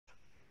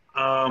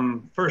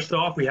First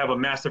off, we have a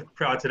massive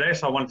crowd today,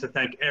 so I wanted to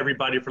thank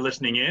everybody for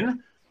listening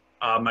in.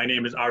 My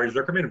name is Ari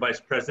Zuckerman, Vice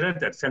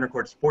President at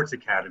Centercourt Sports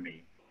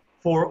Academy.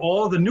 For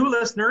all the new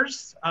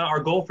listeners, our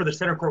goal for the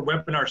Centercourt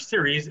Webinar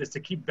Series is to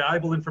keep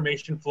valuable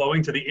information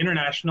flowing to the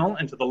international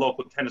and to the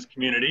local tennis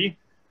community,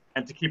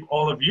 and to keep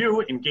all of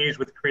you engaged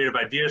with creative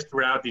ideas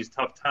throughout these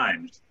tough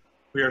times.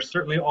 We are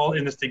certainly all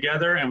in this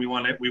together, and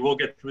we will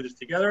get through this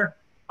together.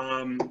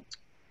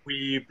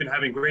 We've been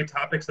having great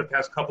topics the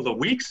past couple of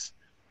weeks.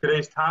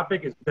 Today's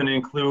topic is going to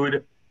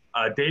include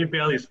Dave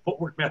Bailey's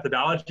footwork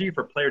methodology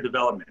for player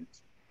development.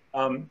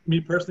 Me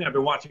personally, I've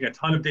been watching a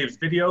ton of Dave's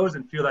videos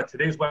and feel that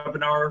today's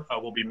webinar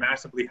will be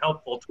massively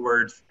helpful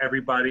towards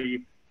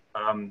everybody,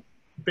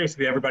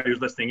 basically everybody who's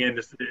listening in.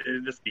 This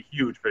will be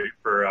huge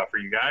for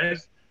you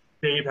guys.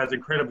 Dave has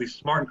incredibly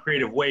smart and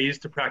creative ways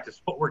to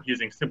practice footwork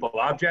using simple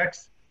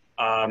objects,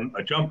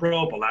 a jump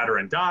rope, a ladder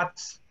and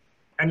dots,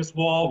 tennis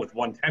ball with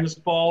one tennis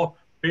ball,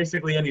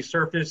 basically any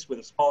surface with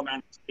a small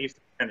amount of space to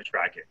tennis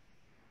racket.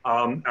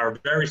 Our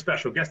very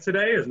special guest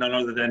today is none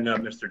other than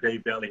Mr.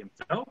 Dave Bailey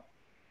himself.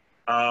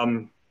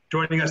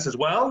 Joining us as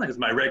well is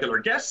my regular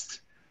guest,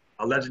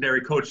 a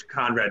legendary coach,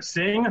 Conrad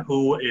Singh,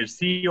 who is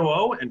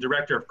COO and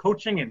Director of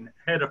Coaching and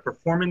Head of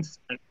Performance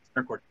at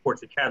Centercourt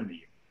Sports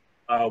Academy,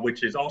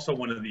 which is also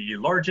one of the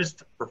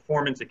largest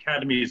performance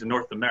academies in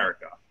North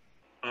America.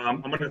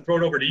 I'm going to throw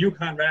it over to you,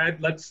 Conrad.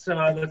 Let's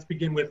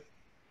begin with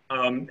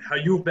how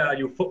you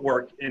value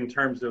footwork in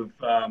terms of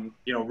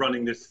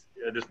running this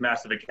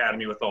massive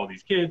academy with all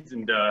these kids,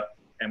 and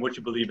what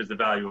you believe is the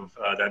value of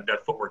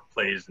that footwork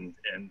plays in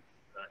it.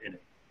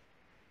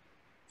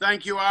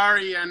 Thank you,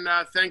 Ari, and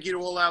thank you to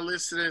all our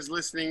listeners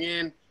listening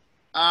in.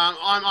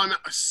 I'm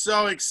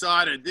so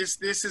excited.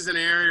 This is an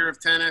area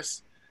of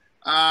tennis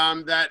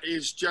that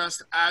is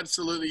just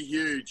absolutely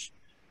huge.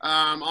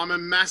 I'm a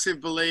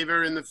massive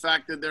believer in the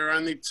fact that there are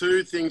only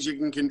two things you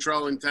can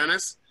control in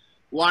tennis.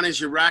 One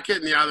is your racket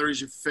and the other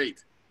is your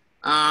feet.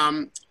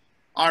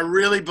 I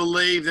really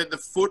believe that the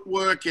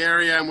footwork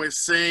area, and we're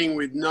seeing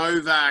with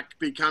Novak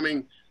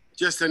becoming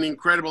just an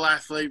incredible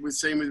athlete. We've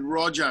seen with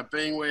Roger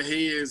being where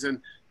he is,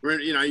 and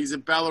he's a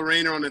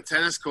ballerina on a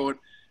tennis court.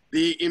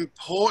 The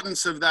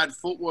importance of that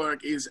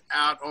footwork is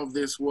out of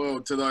this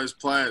world to those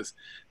players.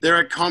 There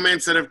are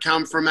comments that have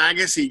come from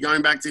Agassi,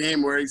 going back to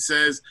him, where he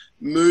says,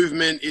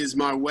 movement is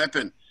my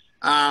weapon.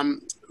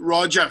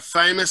 Roger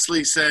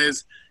famously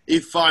says,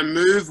 if I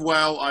move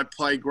well, I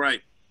play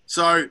great.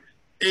 So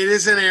it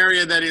is an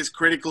area that is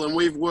critical, and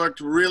we've worked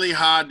really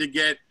hard to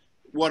get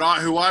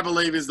who I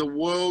believe is the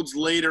world's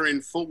leader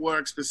in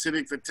footwork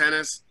specific for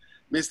tennis,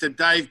 Mr.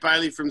 Dave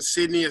Bailey from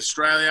Sydney,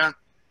 Australia.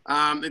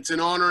 It's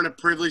an honor and a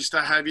privilege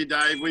to have you,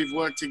 Dave. We've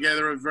worked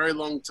together a very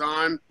long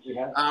time.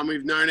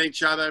 We've known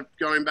each other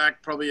going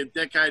back probably a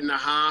decade and a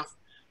half.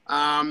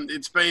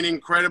 It's been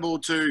incredible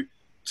to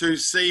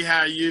see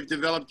how you've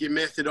developed your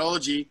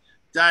methodology.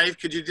 Dave,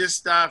 could you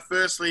just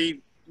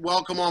firstly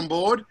welcome on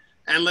board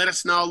and let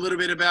us know a little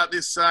bit about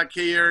this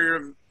key area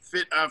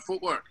of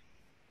footwork?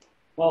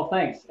 Well,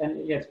 thanks.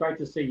 And yeah, it's great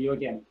to see you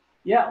again.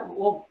 Yeah,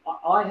 well,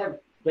 I have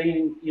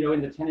been,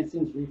 in the tennis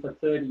industry for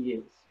 30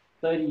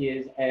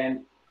 years,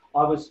 and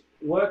I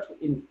worked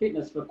in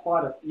fitness for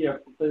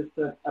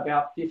for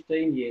about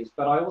 15 years,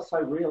 but I also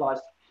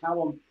realized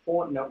how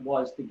important it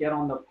was to get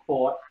on the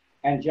court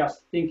and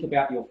just think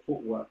about your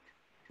footwork.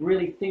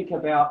 Really think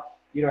about,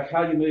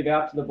 how you move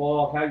out to the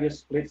ball, how you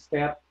split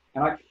step.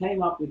 And I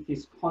came up with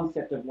this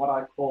concept of what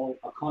I call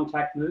a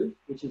contact move,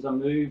 which is a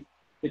move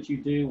that you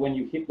do when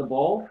you hit the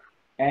ball.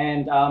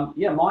 And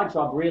my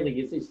job really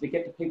is to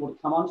get the people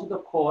to come onto the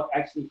court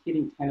actually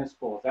hitting tennis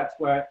balls. That's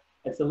where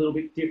it's a little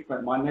bit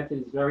different. My method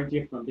is very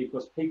different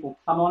because people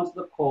come onto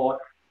the court,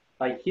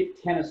 they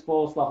hit tennis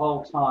balls the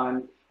whole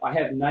time. I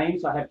have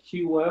names, I have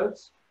cue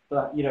words,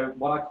 what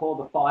I call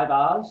the 5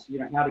 R's,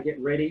 how to get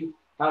ready,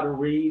 how to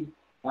read,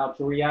 how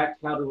to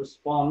react, how to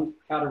respond,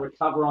 how to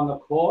recover on the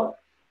court.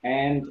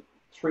 And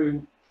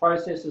through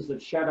processes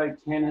of shadow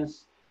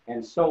tennis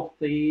and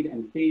self-feed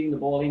and feeding the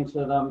ball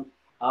into them,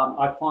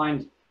 I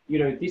find, it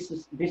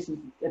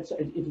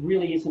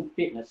really isn't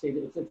fitness.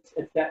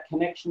 It's that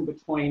connection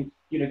between,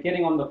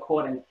 getting on the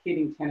court and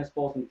hitting tennis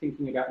balls and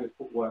thinking about your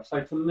footwork.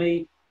 So to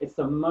me, it's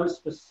the most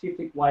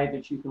specific way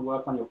that you can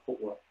work on your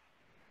footwork.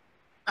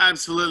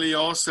 Absolutely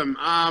awesome.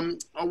 I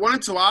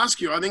wanted to ask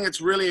you, I think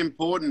it's really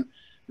important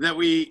that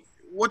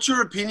what's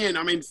your opinion?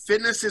 I mean,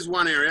 fitness is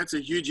one area, it's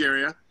a huge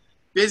area.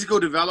 Physical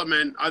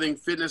development, I think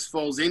fitness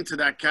falls into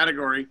that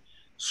category.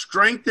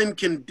 Strength and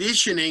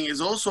conditioning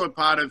is also a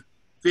part of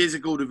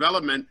physical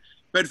development,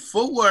 but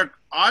footwork,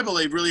 I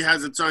believe, really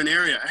has its own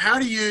area. How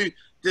do you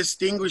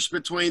distinguish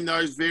between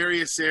those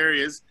various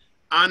areas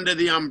under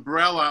the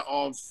umbrella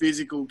of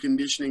physical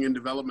conditioning and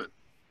development?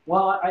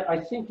 Well, I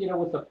think,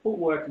 with the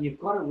footwork, you've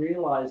got to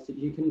realize that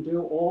you can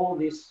do all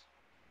this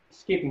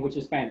skipping, which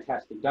is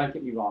fantastic. Don't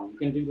get me wrong. You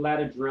can do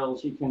ladder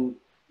drills. You can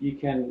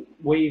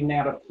weave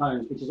out of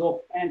cones, which is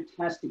all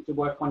fantastic to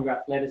work on your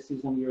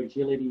athleticism, your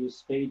agility, your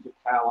speed, your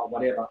power,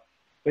 whatever.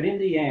 But in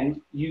the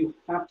end, you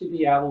have to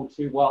be able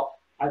to,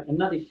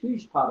 another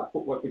huge part of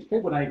footwork, which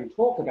people don't even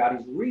talk about,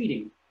 is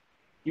reading.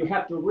 You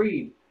have to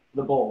read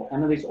the ball,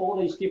 and there's all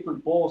these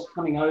different balls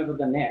coming over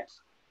the net,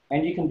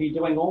 and you can be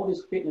doing all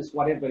this fitness,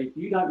 whatever. If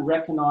you don't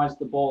recognize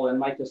the ball and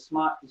make a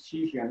smart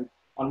decision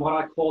on what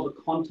I call the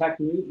contact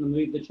move, the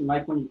move that you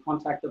make when you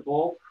contact the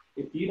ball,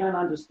 if you don't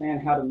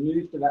understand how to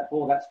move to that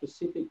ball, that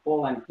specific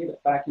ball, and hit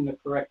it back in the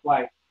correct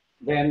way,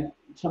 then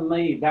to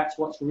me, that's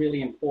what's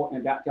really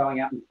important about going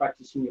out and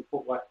practicing your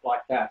footwork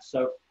like that.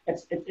 So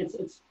it's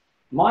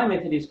my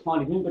method is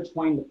kind of in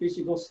between the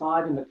physical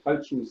side and the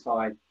coaching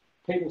side.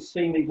 People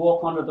see me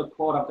walk onto the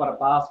court, I've got a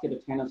basket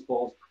of tennis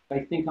balls.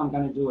 They think I'm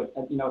going to do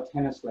a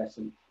tennis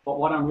lesson, but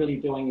what I'm really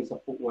doing is a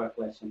footwork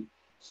lesson.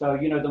 So,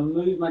 the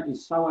movement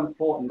is so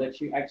important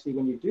that you actually,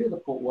 when you do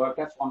the footwork,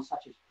 that's why I'm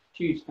such a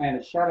huge fan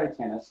of shadow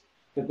tennis,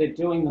 that they're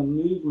doing the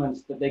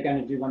movements that they're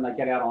going to do when they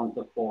get out onto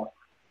the court.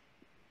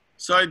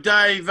 So,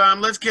 Dave,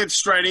 let's get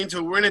straight into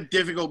it. We're in a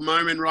difficult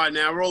moment right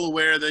now. We're all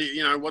aware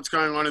of what's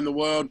going on in the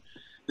world.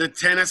 The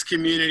tennis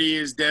community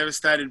is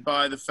devastated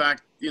by the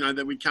fact,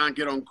 that we can't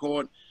get on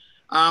court.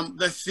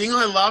 The thing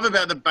I love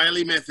about the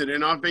Bailey method,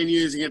 and I've been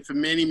using it for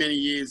many, many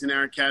years in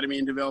our academy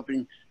and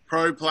developing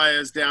pro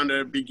players down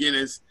to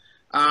beginners,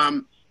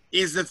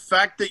 is the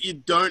fact that you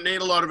don't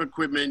need a lot of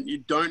equipment. You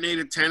don't need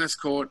a tennis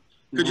court.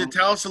 Could you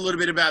tell us a little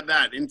bit about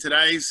that in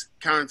today's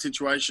current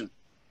situation?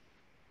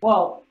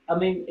 Well, I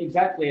mean,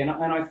 exactly. And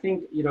I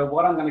think,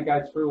 what I'm going to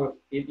go through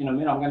in a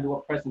minute, I'm going to do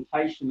a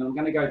presentation, and I'm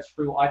going to go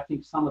through, I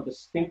think, some of the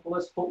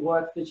simplest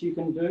footwork that you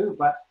can do.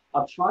 But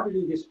I've tried to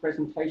do this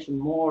presentation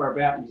more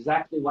about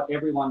exactly what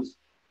everyone's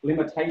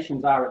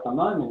limitations are at the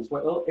moment.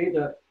 We're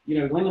either,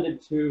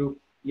 limited to,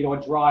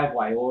 a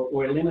driveway, or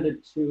we're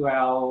limited to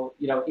our,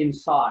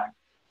 inside.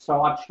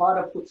 So I've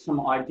tried to put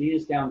some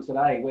ideas down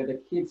today where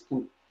the kids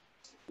can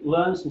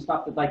learn some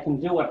stuff that they can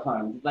do at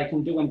home, that they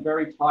can do in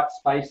very tight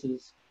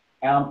spaces,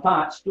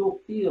 but still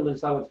feel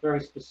as though it's very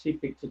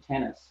specific to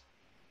tennis.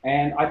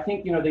 And I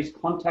think, these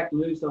contact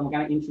moves that I'm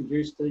going to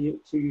introduce to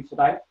you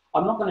today,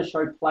 I'm not going to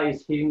show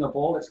players hitting the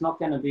ball. It's not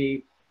going to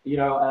be,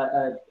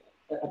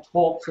 a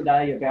talk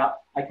today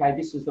about, okay,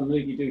 this is the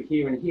move you do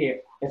here and here.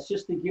 It's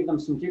just to give them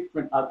some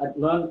different,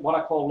 learn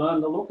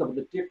the look of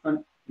the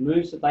different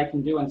moves that they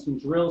can do, and some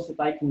drills that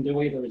they can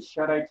do, either as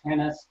shadow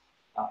tennis,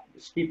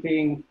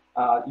 skipping,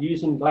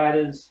 using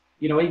bladders,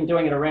 even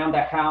doing it around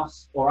the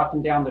house or up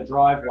and down the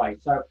driveway.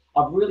 So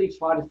I've really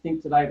tried to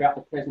think today about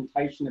the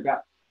presentation,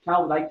 about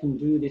how they can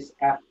do this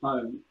at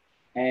home,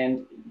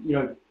 and,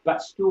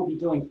 but still be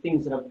doing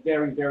things that are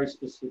very, very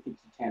specific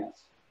to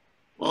tennis.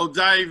 Well,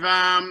 Dave,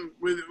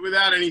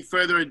 without any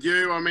further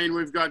ado, I mean,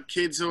 we've got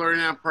kids who are in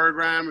our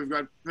program. We've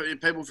got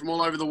people from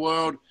all over the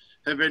world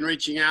who have been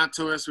reaching out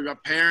to us. We've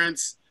got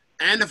parents,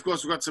 and of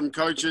course, we've got some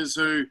coaches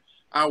who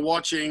are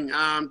watching.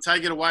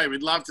 Take it away.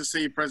 We'd love to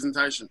see your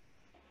presentation.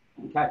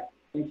 Okay,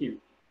 thank you.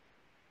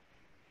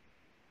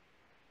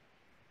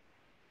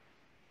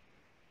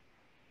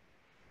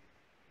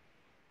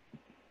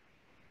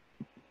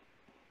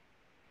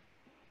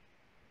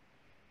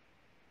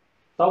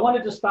 So I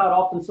wanted to start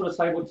off and sort of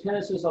say, well,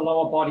 tennis is a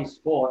lower body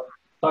sport.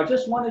 So I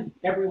just wanted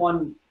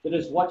everyone that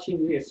is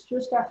watching this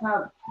just to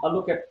have a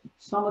look at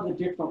some of the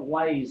different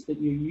ways that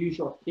you use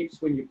your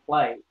hips when you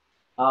play.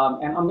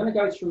 And I'm going to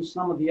go through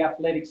some of the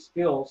athletic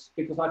skills,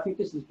 because I think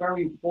this is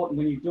very important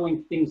when you're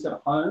doing things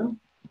at home,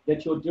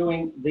 that you're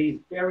doing these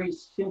very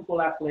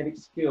simple athletic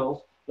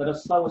skills that are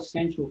so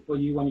essential for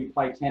you when you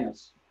play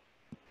tennis.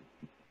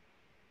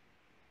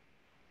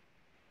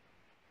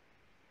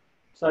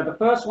 So the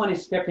first one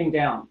is stepping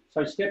down.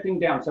 So stepping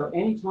down. So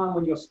anytime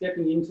when you're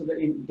stepping into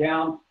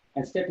down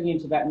and stepping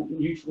into that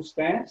neutral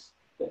stance,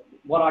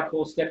 what I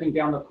call stepping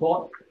down the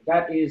court,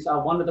 that is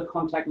one of the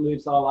contact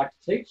moves that I like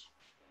to teach.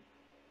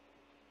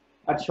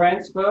 A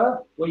transfer,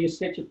 where you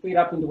set your feet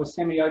up into a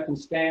semi-open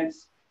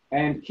stance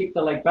and kick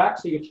the leg back,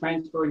 so you're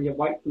transferring your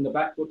weight from the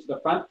back foot to the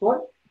front foot.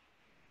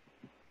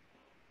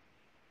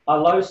 A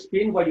low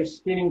spin, where you're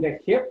spinning the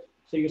hip.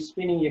 So you're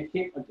spinning your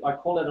hip. I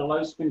call it a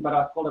low spin, but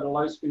I call it a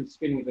low spin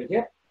spinning the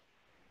hip.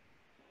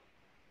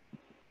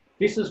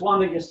 This is one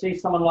that you see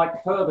someone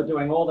like Kerber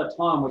doing all the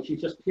time, which is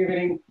just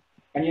pivoting.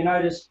 And you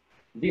notice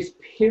this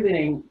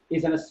pivoting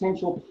is an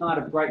essential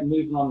part of great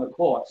movement on the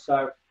court.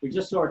 So we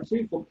just saw a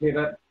 2-foot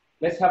pivot.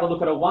 Let's have a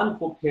look at a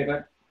 1-foot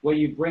pivot, where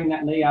you bring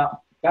that knee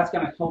up. That's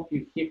going to help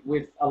you hit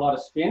with a lot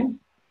of spin.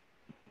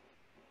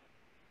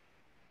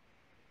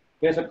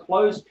 There's a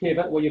closed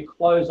pivot, where you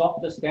close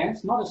off the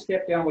stance, not a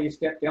step down where you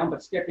step down,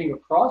 but stepping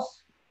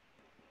across.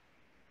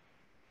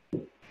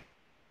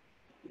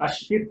 A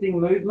shifting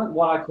movement,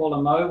 what I call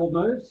a mobile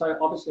move. So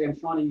obviously I'm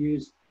trying to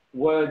use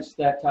words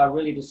that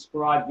really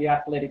describe the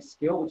athletic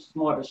skill, which is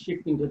more of a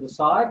shifting to the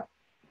side.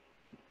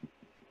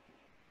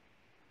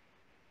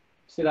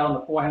 See that on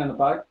the forehand and the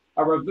boat.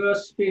 A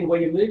reverse spin, where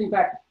you're moving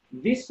back.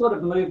 This sort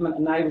of movement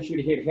enables you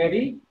to hit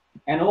heavy.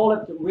 And all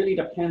it really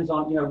depends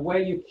on, where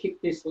you kick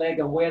this leg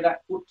and where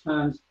that foot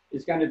turns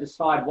is going to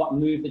decide what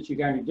move that you're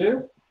going to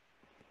do.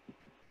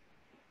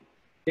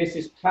 This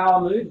is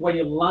power move, where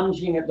you're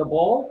lunging at the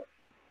ball.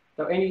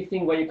 So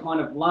anything where you're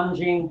kind of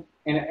lunging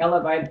in an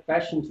elevated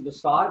fashion to the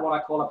side, what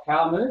I call a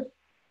power move.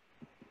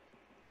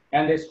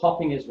 And there's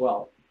hopping as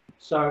well.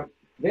 So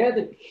they're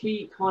the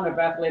key kind of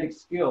athletic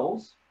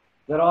skills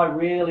that I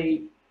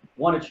really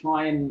want to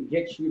try and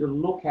get you to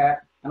look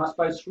at. And I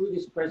suppose through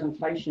this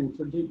presentation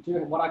to do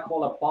what I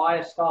call a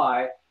biased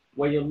eye,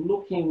 where you're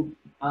looking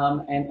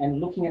and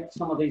looking at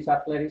some of these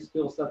athletic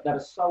skills that are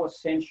so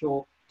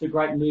essential to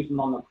great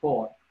movement on the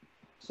court.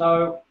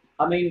 So,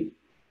 I mean,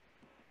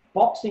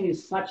 boxing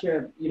is such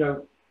a,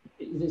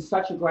 is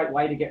such a great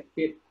way to get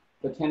fit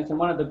for tennis. And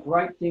one of the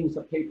great things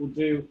that people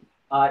do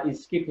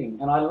is skipping.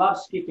 And I love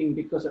skipping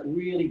because it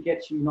really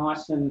gets you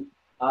nice and,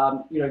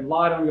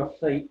 light on your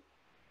feet.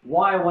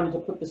 Why I wanted to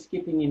put the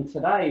skipping in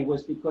today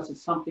was because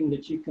it's something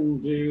that you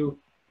can do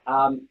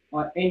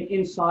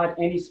inside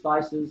any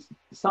spaces,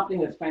 something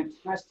that's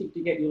fantastic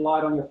to get you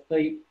light on your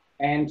feet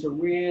and to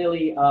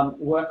really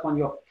work on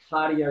your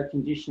cardio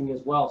conditioning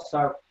as well.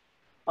 So,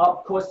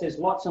 of course, there's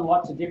lots and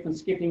lots of different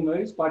skipping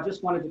moves, but I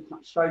just wanted to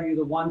show you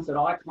the ones that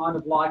I kind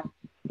of like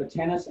for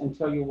tennis and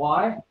tell you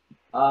why.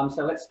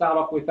 So let's start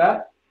off with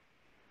that.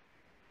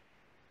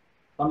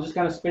 I'm just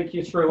going to speak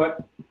you through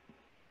it.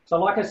 So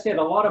like I said,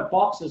 a lot of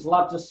boxers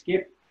love to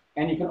skip,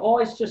 and you can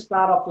always just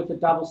start off with a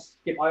double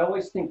skip. I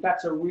always think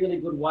that's a really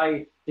good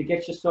way to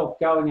get yourself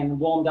going and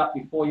warmed up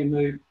before you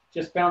move,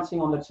 just bouncing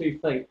on the 2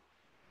 feet.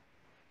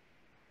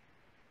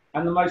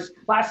 And the most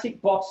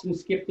classic boxing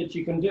skip that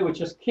you can do is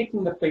just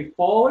kicking the feet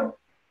forward,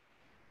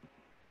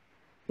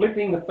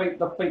 flipping the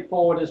feet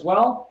forward as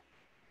well,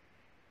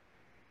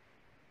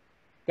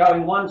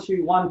 going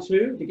 1-2,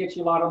 1-2 to get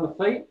you light on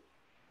the feet,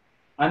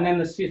 and then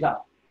the scissor.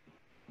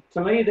 To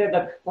me, they're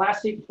the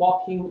classic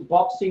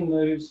boxing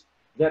moves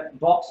that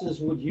boxers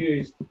would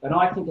use, and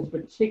I think it's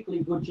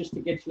particularly good just to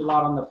get you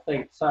light on the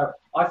feet. So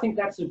I think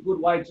that's a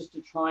good way just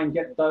to try and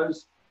get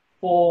those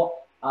 4,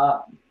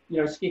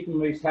 skipping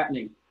moves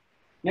happening.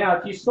 Now,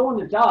 if you saw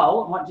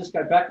Nadal, I might just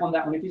go back on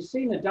that one. If you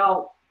see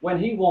Nadal, when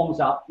he warms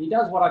up, he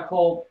does what I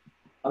call,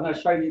 I'm going to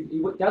show you,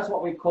 he does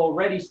what we call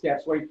ready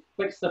steps, where he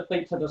flicks the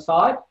feet to the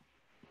side.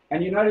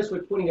 And you notice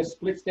we're putting a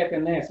split step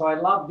in there. So I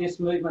love this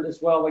movement as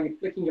well, where you're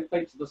flicking your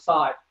feet to the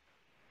side.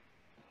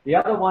 The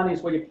other one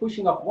is where you're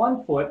pushing off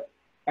one foot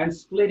and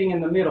splitting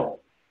in the middle,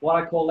 what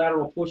I call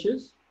lateral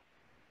pushes.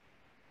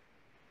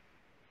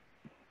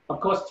 Of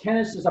course,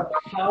 tennis is a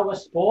power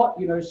sport,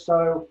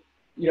 so,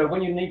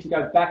 when you need to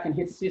go back and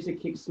hit scissor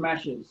kick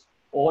smashes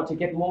or to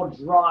get more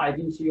drive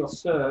into your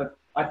serve,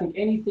 I think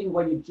anything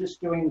where you're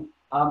just doing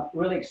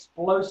really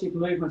explosive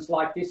movements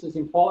like this is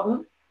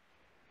important.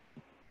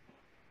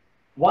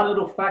 One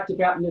little fact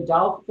about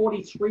Nadal,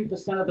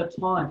 43% of the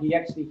time he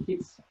actually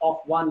hits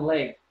off one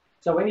leg.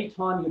 So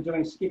anytime you're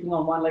doing skipping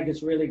on one leg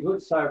is really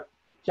good. So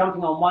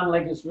jumping on one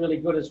leg is really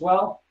good as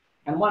well.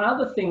 And one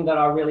other thing that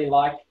I really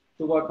like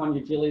to work on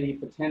your agility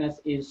for tennis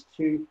is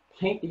to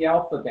paint the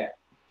alphabet.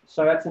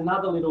 So that's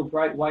another little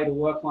great way to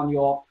work on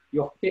your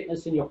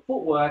fitness and your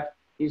footwork,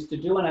 is to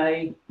do an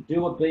A,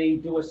 do a B,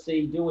 do a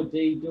C, do a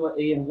D, do an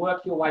E, and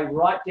work your way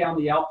right down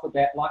the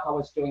alphabet like I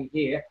was doing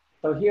here.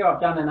 So here I've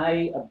done an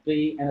A, a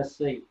B, and a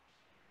C.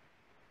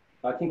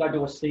 I think I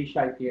do a C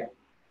shape here.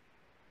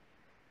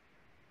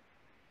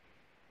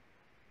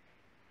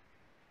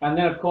 And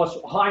then, of course,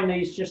 high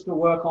knees just to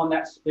work on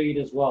that speed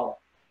as well.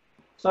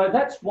 So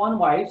that's one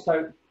way.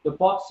 So the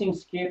boxing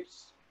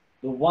skips,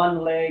 the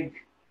one leg,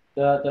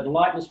 the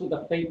lightness with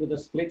the feet with the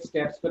split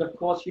steps. But of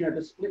course,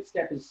 the split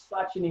step is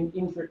such an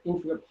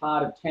intricate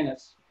part of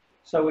tennis.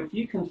 So if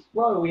you can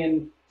throw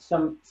in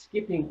some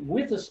skipping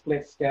with a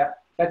split step,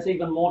 that's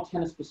even more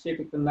tennis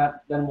specific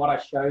than what I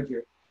showed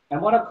you.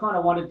 And what I kind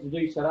of wanted to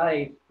do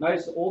today,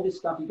 notice all this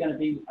stuff you're going to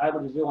be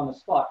able to do on the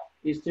spot,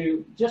 is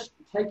to just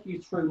take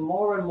you through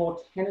more and more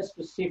tennis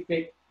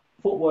specific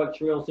footwork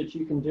drills that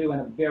you can do in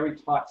a very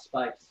tight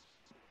space.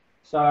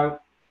 So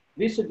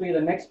this would be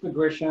the next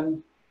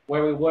progression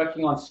where we're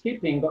working on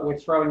skipping, but we're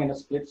throwing in a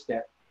split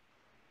step.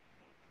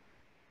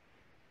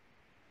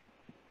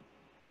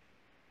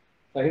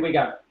 So here we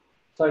go.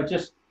 So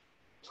just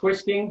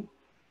twisting,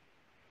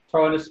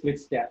 throw in a split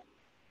step.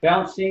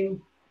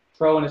 Bouncing,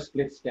 throw in a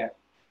split step.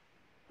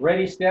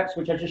 Ready steps,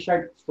 which I just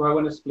showed, throw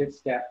in a split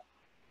step.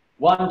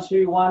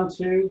 1-2,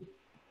 1-2,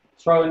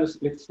 throw in the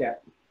split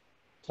step.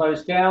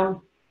 Toes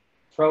down,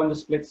 throw in the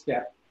split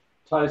step.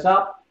 Toes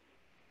up,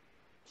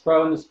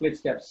 throw in the split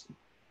steps.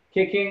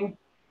 Kicking,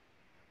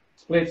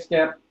 split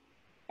step,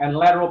 and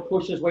lateral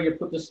pushes where you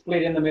put the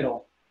split in the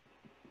middle,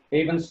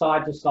 even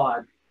side to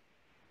side.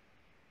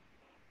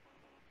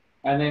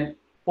 And then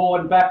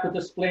forward and back with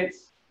the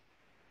splits,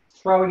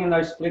 throwing in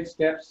those split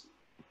steps.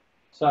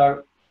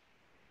 So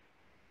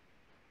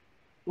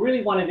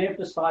really wanted to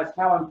emphasize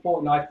how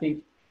important I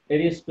think it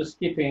is for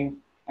skipping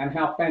and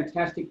how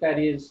fantastic that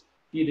is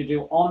for you to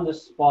do on the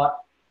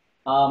spot.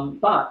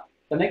 But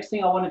the next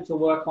thing I wanted to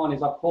work on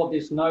is, I've called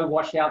this no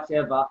washouts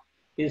ever,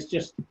 is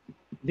just,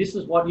 this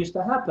is what used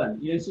to happen.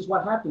 This is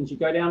what happens. You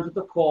go down to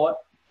the court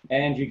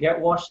and you get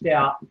washed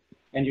out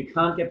and you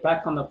can't get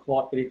back on the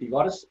court. But if you've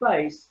got a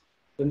space,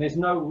 then there's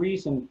no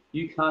reason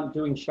you can't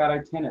do in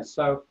shadow tennis.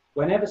 So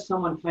whenever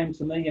someone came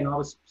to me and I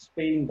was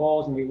speeding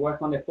balls and we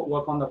worked on their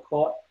footwork on the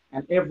court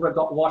and ever it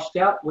got washed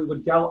out, we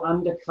would go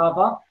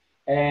undercover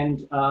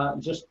and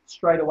just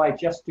straight away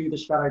just do the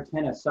shadow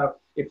tennis. So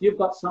if you've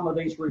got some of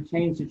these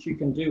routines that you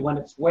can do when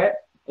it's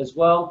wet as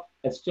well,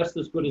 it's just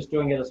as good as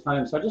doing it at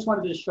home. So I just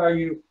wanted to show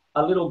you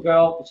a little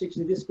girl.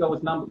 Actually, this girl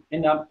was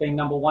ended up being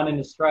 #1 in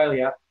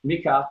Australia,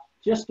 Mika,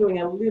 just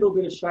doing a little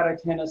bit of shadow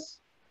tennis,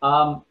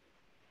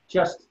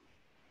 just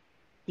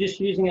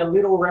using a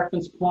little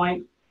reference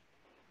point.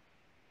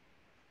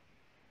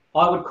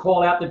 I would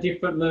call out the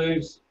different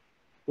moves,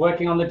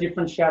 working on the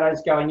different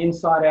shadows, going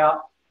inside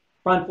out,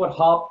 front foot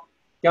hop,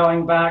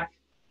 going back,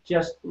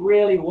 just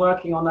really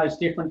working on those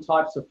different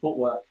types of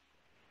footwork.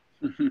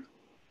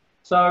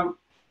 So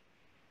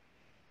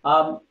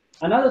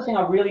another thing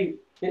I've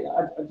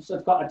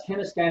got a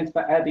tennis stance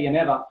for Abby and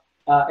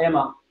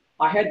Emma.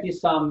 I had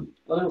this a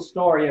little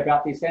story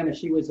about this Emma.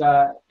 She was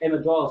Emma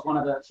Doyle's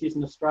she's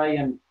an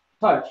Australian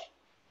coach.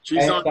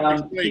 She's on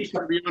next week.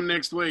 She'll be on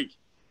next week.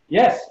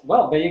 Yes,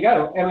 well, there you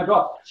go, Emma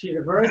Doyle. She's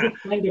a very good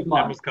friend of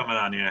mine. Emma's coming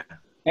on, yeah.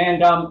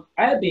 And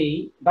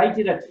Abby, they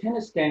did a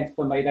tennis dance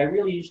for me. They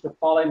really used to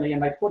follow me,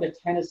 and they put a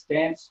tennis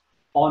dance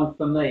on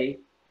for me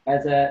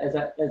as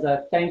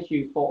a thank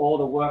you for all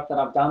the work that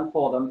I've done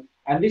for them.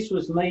 And this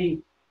was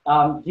me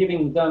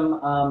giving them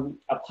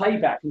a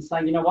payback and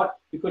saying, you know what,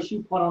 because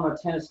you put on a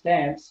tennis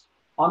dance,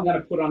 I'm going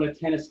to put on a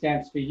tennis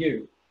dance for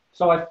you.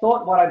 So I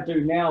thought what I'd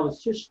do now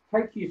is just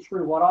take you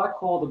through what I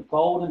call the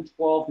golden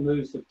 12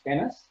 moves of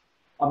tennis.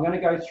 I'm going to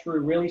go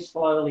through really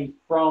slowly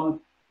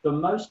from the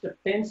most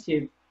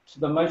defensive to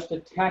the most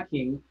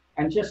attacking,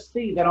 and just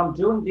see that I'm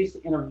doing this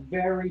in a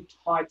very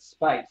tight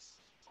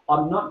space.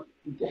 I'm not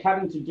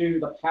having to do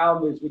the power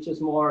moves, which is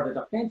more of a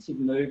defensive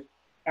move,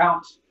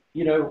 out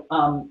near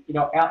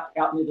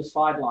the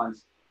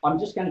sidelines. I'm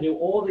just going to do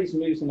all these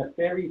moves in a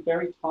very,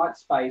 very tight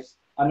space.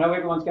 I know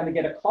everyone's going to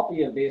get a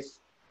copy of this,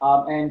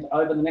 and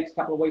over the next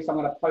couple of weeks, I'm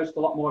going to post a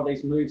lot more of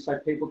these moves so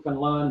people can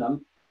learn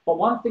them. But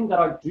one thing that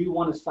I do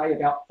want to say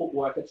about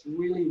footwork, it's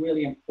really,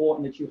 really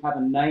important that you have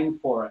a name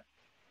for it.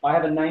 I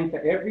have a name for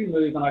every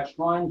move, and I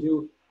try and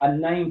do a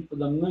name for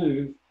the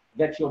move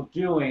that you're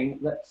doing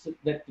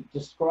that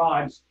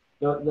describes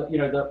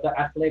the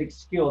athletic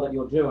skill that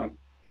you're doing.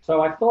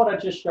 So I thought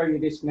I'd just show you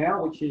this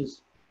now, which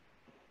is,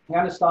 I'm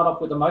going to start off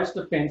with the most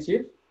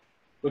offensive,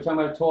 which I'm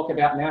going to talk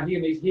about now.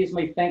 Here's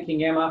me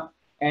thanking Emma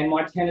and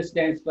my tennis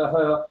dance for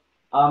her.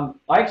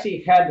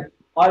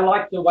 I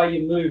like the way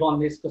you move on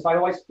this, because I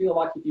always feel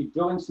like if you're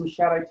doing some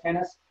shadow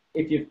tennis,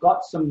 if you've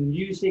got some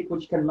music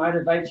which can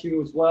motivate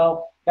you as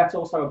well, that's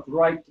also a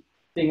great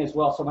thing as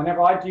well. So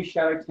whenever I do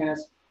shadow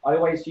tennis, I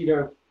always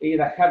either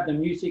have the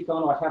music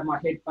on or have my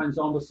headphones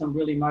on with some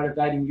really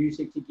motivating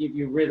music to give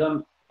you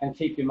rhythm and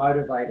keep you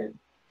motivated.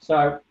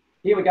 So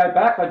here we go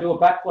back. I do a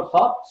back foot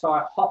hop. So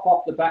I hop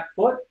off the back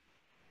foot,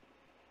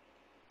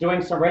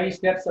 doing some ready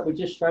steps that we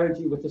just showed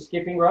you with the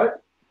skipping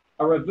rope.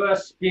 A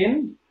reverse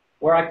spin,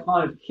 where I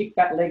kind of kick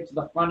that leg to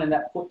the front and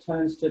that foot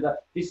turns to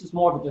this is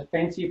more of a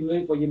defensive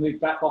move where you move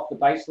back off the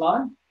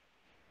baseline.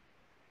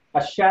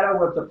 A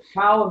shadow of the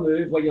power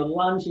move where you're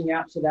lunging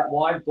out to that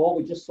wide ball.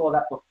 We just saw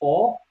that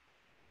before.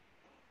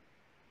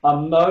 A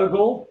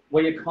mogul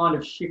where you're kind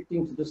of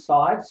shifting to the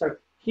side. So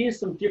here's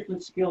some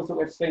different skills that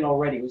we've seen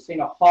already. We've seen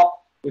a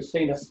hop, we've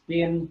seen a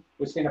spin,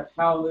 we've seen a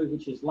power move,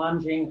 which is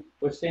lunging.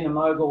 We've seen a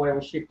mogul where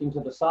we're shifting to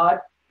the side.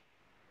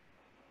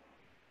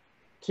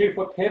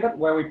 2-foot pivot,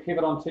 where we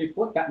pivot on 2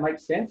 foot. That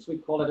makes sense. We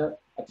call it a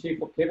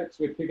 2-foot pivot,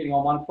 so we're pivoting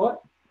on 1 foot.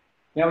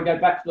 Now we go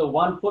back to the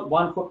 1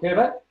 foot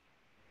pivot.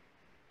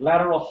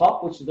 Lateral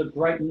hop, which is a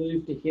great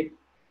move to hit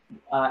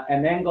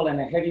an angle and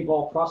a heavy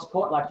ball cross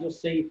court. Like you'll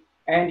see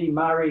Andy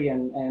Murray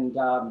and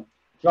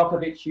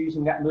Djokovic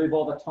using that move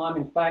all the time.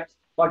 In fact,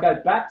 if I go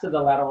back to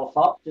the lateral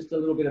hop, just a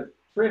little bit of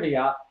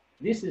trivia,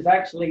 this is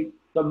actually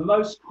the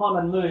most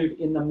common move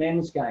in the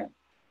men's game.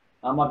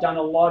 I've done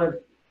a lot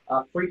of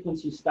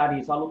frequency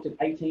studies. I looked at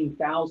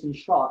 18,000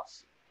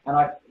 shots,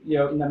 and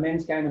in the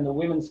men's game and the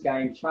women's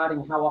game,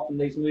 charting how often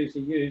these moves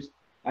are used.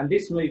 And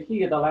this move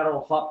here, the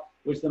lateral hop,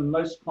 was the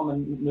most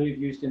common move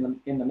used in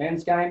the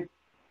men's game.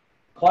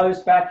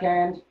 Closed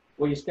backhand,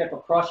 where you step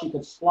across, you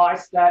could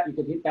slice that, you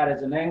could hit that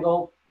as an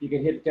angle, you could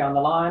hit it down the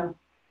line.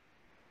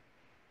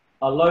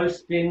 A low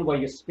spin, where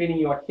you're spinning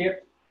your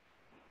hip,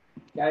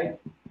 okay?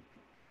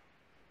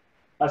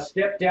 A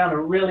step down, a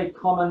really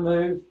common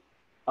move.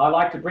 I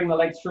like to bring the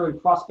legs through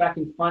and cross back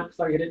in front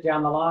so you hit it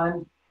down the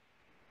line.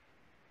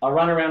 A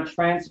run around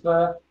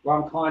transfer, where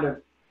I'm kind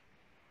of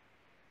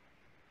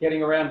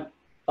getting around.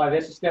 So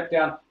there's a step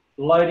down,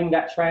 loading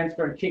that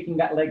transfer and kicking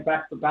that leg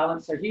back for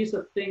balance. So here's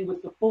the thing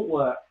with the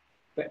footwork.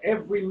 For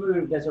every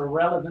move, there's a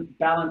relevant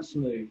balance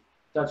move.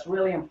 So it's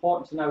really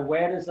important to know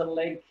where does the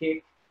leg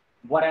kick,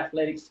 what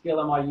athletic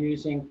skill am I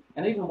using,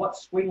 and even what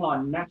swing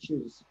line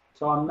matches.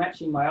 So I'm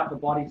matching my upper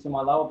body to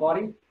my lower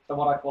body. So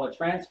what I call a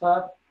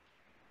transfer.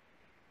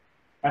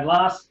 And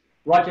last,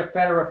 Roger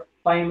Federer,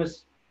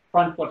 famous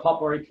front foot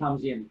hop where he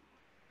comes in.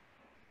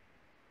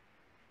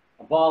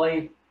 A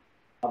volley,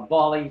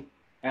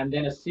 and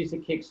then a scissor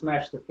kick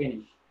smash to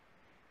finish.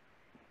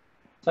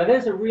 So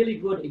there's a really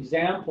good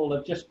example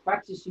of just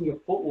practicing your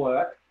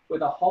footwork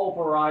with a whole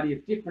variety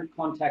of different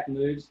contact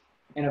moves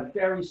in a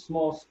very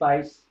small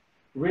space.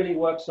 Really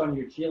works on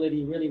your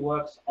agility, really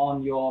works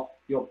on your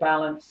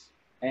balance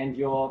and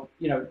your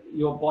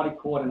body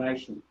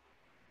coordination.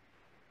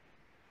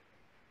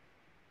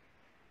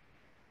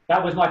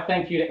 That was my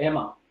thank you to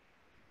Emma.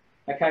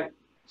 Okay,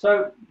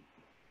 so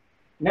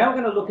now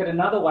we're going to look at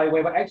another way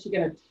where we're actually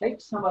going to take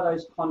some of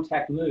those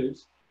contact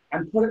moves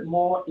and put it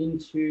more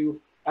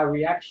into a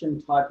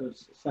reaction type of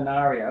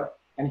scenario.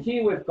 And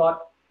here we've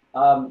got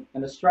an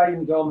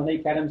Australian girl,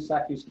 Monique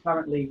Adamsack, who's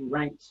currently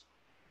ranked.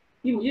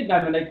 You'd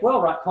know Monique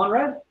well, right,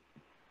 Conrad?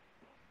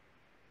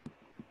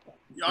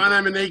 I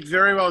know Monique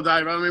very well,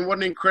 Dave. I mean, what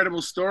an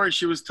incredible story.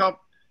 She was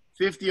top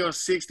 50 or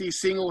 60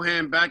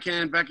 single-hand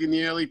backhand back in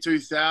the early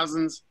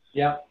 2000s.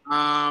 Yeah.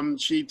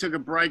 She took a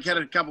break, had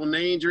a couple of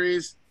knee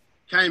injuries,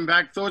 came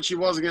back, thought she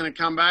wasn't going to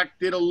come back,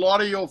 did a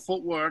lot of your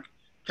footwork,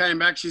 came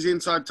back. She's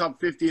inside top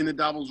 50 in the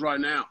doubles right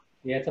now.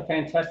 Yeah, it's a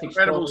fantastic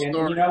Incredible story.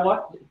 story. And you know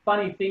what?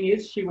 Funny thing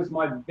is, she was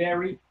my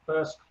very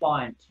first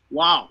client.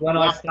 Wow. When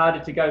I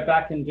started to go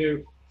back and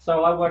do,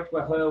 so I worked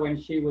with her when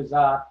she was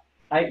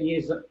 8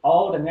 years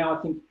old, and now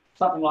I think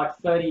something like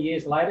 30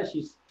 years later,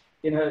 she's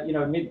in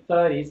her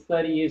mid-30s.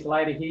 30 years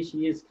later, here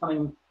she is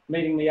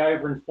meeting me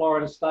over in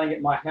Florida, staying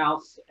at my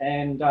house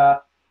and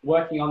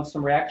working on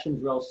some reaction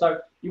drills. So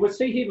you would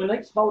see here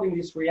Monique's holding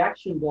this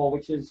reaction ball,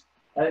 which is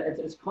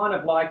it's kind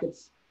of like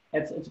it's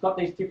got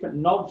these different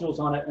nodules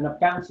on it and it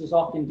bounces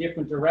off in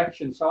different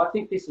directions. So I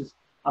think this is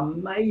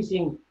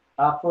amazing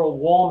for a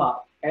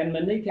warm-up. And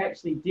Monique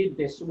actually did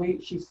this.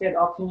 She said,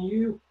 "Oh, can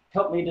you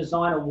help me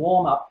design a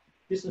warm-up?"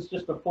 This is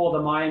just before the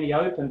Miami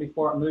Open,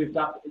 before it moved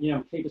up, Key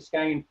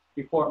Biscayne,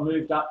 before it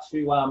moved up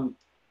to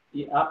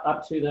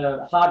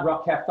the Hard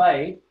Rock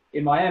Cafe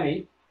in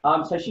Miami.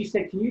 So she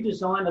said, "Can you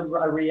design a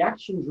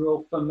reaction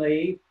drill for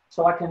me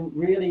so I can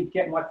really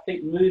get my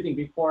feet moving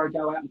before I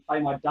go out and play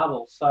my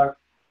doubles?" So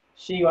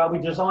we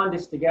designed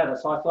this together.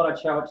 So I thought I'd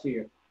show it to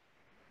you.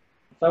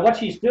 So what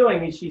she's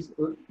doing is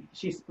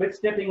she's split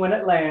stepping when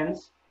it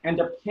lands, and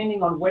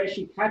depending on where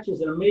she catches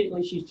it,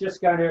 immediately she's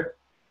just going to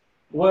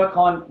work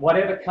on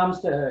whatever comes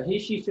to her. Here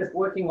she's just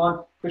working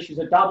on, because she's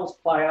a doubles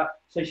player,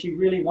 so she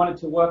really wanted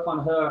to work on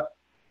her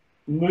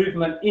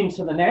movement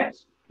into the net.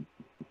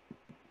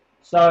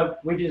 So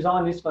we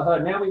designed this for her.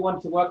 Now we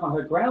want to work on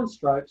her ground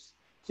strokes.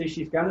 So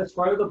she's going to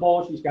throw the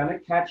ball, she's going to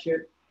catch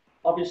it.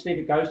 Obviously, if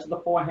it goes to the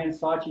forehand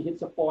side, she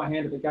hits a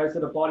forehand. If it goes to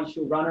the body,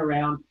 she'll run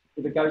around.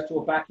 If it goes to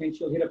a backhand,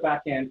 she'll hit a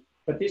backhand.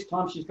 But this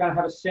time she's going to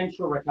have a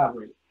central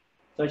recovery.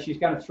 So she's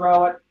going to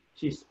throw it,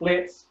 she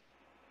splits.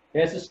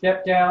 There's a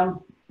step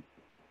down.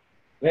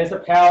 There's a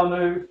power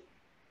move.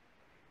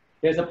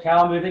 There's a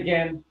power move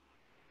again.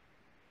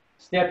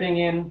 Stepping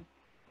in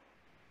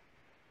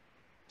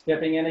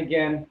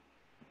again,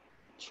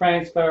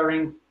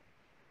 transferring,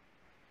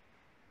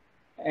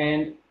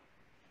 and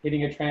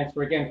hitting a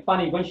transfer again.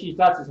 Funny, when she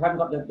does this, I haven't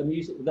got the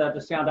music,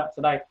 the sound up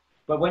today,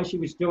 but when she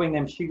was doing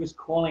them, she was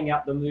calling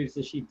out the moves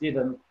as she did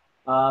them,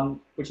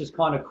 which is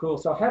kind of cool.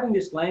 So having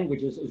this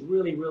language is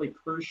really, really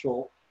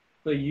crucial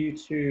for you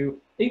to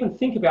even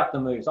think about the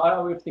moves. I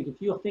always think if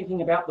you're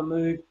thinking about the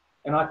move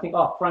and I think,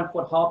 oh, front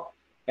foot hop,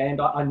 and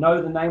I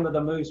know the name of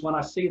the moves, when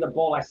I see the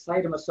ball, I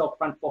say to myself,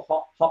 front foot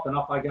hop, and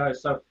off I go.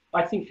 So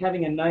I think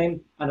having a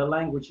name and a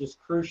language is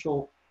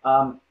crucial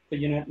for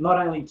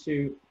not only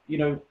to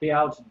be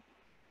able to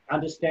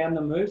understand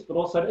the moves, but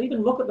also to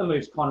even look at the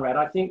moves, Conrad.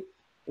 I think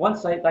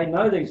once they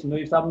know these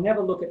moves, they'll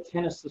never look at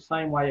tennis the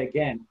same way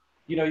again.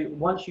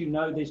 Once you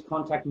know these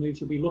contact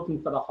moves, you'll be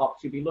looking for the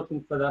hops, you'll be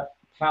looking for the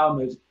power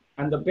moves.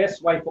 And the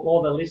best way for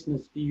all the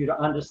listeners for you to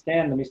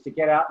understand them is to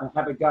get out and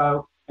have a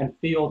go and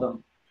feel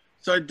them.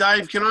 So,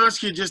 Dave, can I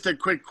ask you just a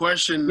quick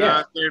question,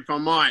 Yes. if I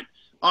might?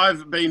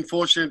 I've been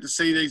fortunate to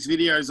see these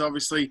videos,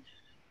 obviously.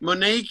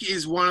 Monique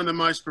is one of the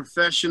most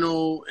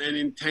professional and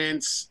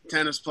intense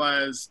tennis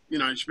players.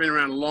 She's been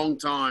around a long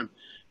time.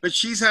 But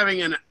she's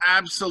having an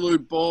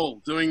absolute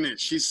ball doing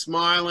this. She's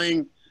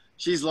smiling.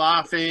 She's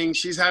laughing.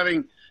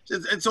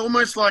 It's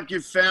almost like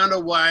you've found a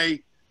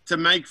way to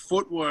make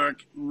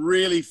footwork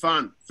really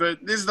fun.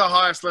 This is the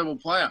highest level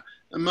player.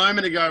 A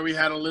moment ago, we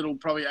had a little,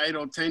 probably 8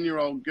 or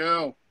 10-year-old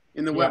girl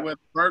in the wet weather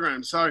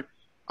program. So,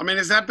 I mean,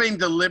 has that been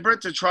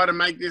deliberate to try to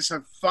make this a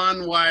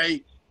fun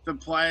way for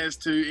players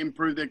to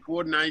improve their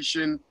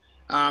coordination,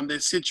 their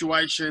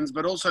situations,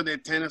 but also their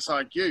tennis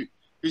IQ?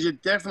 Because you're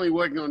definitely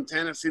working on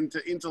tennis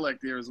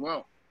intellect here as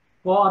well.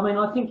 Well, I mean,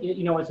 I think,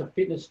 as a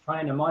fitness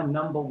trainer, my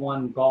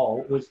 #1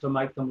 goal was to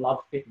make them love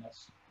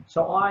fitness.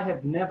 So I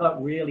have never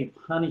really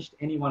punished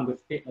anyone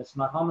with fitness.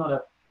 Like, I'm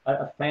not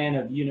a fan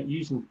of,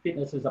 using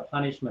fitness as a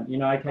punishment.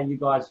 Okay, you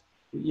guys,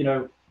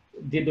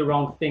 did the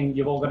wrong thing.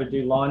 You've all got to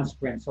do line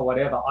sprints or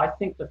whatever. I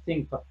think the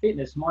thing for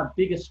fitness, my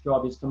biggest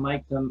job is to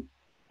make them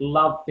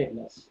love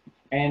fitness.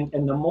 And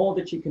the more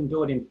that you can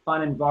do it in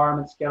fun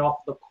environments, get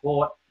off the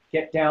court,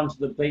 get down to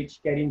the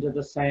beach, get into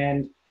the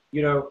sand,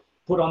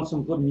 put on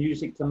some good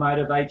music to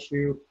motivate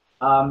you.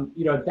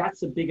 you know,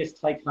 that's the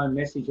biggest take-home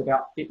message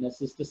about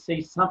fitness, is to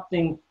see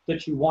something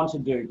that you want to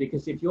do.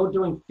 Because if you're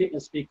doing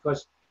fitness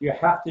because you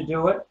have to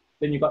do it,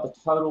 then you've got the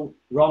total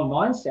wrong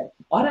mindset.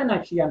 I don't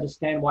actually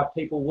understand why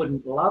people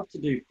wouldn't love to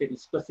do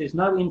fitness, because there's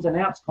no ins and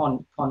outs,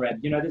 Conrad.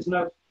 You know, there's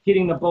no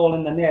hitting the ball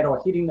in the net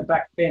or hitting the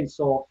back fence,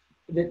 or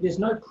there's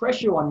no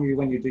pressure on you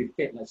when you do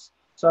fitness.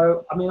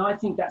 So, I mean, I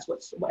think that's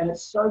and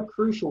it's so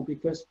crucial,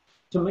 because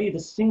to me, the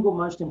single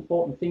most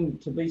important thing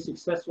to be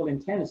successful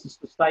in tennis is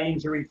to stay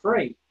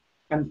injury-free.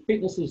 And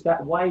fitness is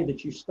that way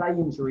that you stay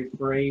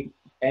injury-free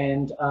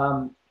and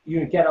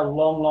you get a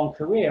long, long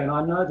career. And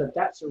I know that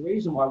that's the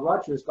reason why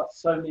Roger has got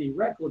so many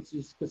records,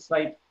 is because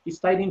he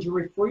stayed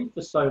injury-free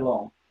for so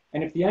long.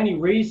 And if the only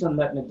reason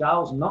that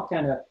Nadal's not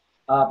going to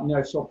you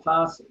know,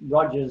 surpass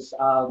Roger's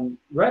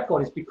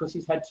record is because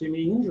he's had too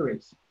many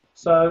injuries.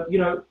 So, you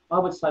know, I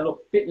would say,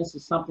 look, fitness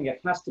is something, it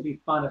has to be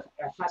fun. It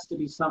has to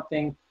be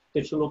something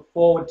that you look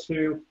forward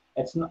to.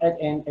 It's not,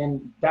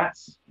 and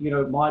that's, you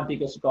know, my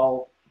biggest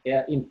goal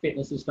in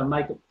fitness, is to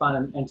make it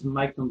fun and to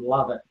make them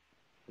love it.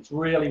 It's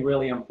really,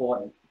 really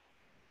important.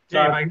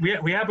 So,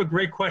 Dave, we have a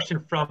great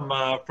question from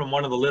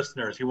one of the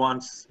listeners.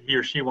 He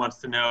or she wants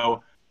to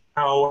know,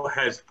 how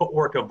has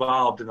footwork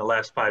evolved in the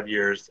last 5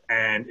 years,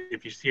 and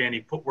if you see any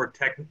footwork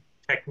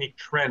technique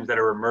trends that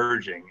are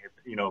emerging. If,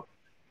 you know,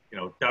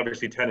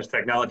 obviously tennis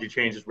technology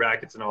changes,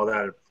 rackets and all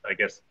that. I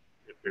guess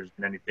if there's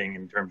been anything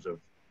in terms of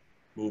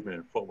movement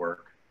and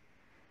footwork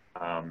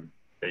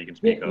that you can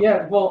speak of.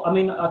 Yeah, well, I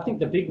mean, I think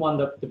the big one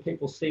that the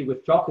people see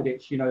with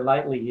Djokovic, you know,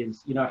 lately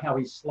is, you know, how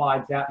he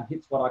slides out and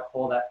hits what I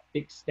call that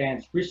fixed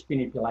stance wrist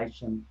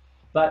manipulation.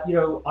 But, you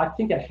know, I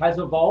think it has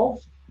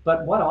evolved.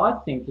 But what I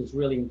think is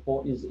really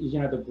important is, you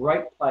know, the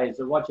great players,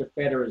 the Roger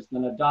Federers, the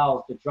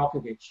Nadals, the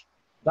Djokovic,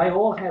 they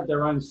all have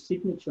their own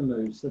signature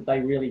moves that they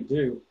really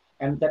do.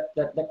 And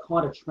that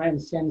kind of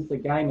transcends the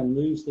game and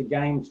moves the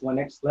game to a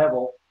next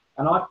level.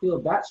 And I feel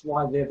that's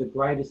why they're the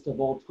greatest of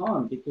all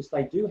time, because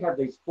they do have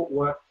these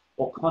footwork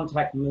or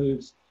contact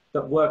moves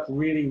that work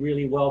really,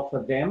 really well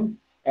for them,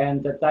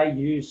 and that they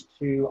use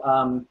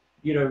to,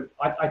 you know,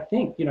 I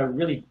think, you know,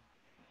 really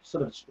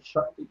sort of,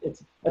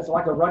 it's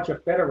like a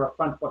Roger Federer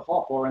front foot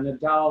hop or a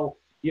Nadal,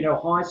 you know,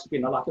 high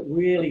spinner. Like, it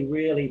really,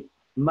 really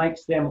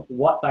makes them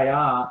what they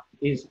are,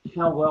 is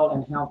how well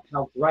and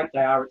how great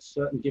they are at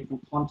certain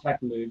different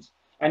contact moves.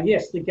 And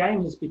yes, the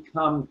game has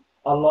become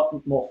a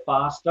lot more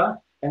faster.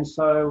 And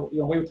so, you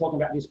know, we were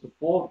talking about this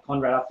before,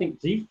 Conrad. I think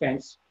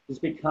defense has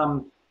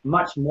become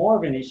much more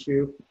of an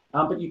issue,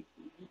 but you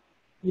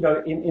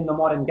know, in the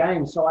modern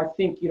game. So I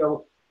think, you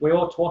know, we're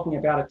all talking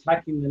about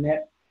attacking the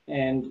net,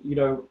 and, you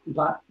know,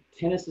 but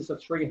tennis is a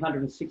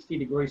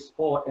 360-degree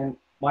sport. And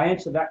my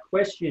answer to that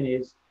question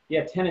is,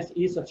 yeah, tennis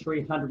is a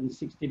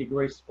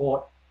 360-degree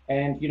sport.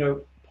 And, you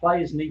know,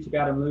 players need to be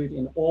able to move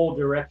in all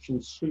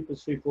directions super,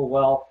 super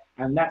well.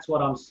 And that's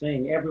what I'm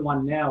seeing.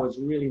 Everyone now is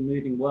really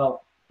moving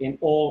well in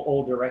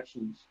all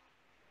directions.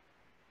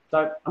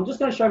 So I'm just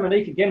going to show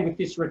Monique again with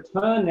this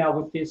return now,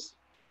 with this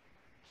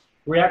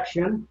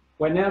reaction,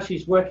 where now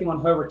she's working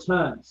on her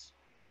returns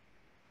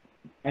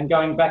and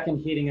going back and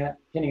hitting it.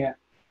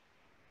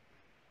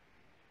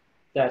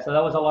 Yeah, so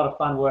that was a lot of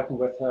fun working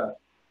with her.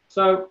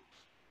 So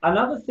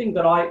another thing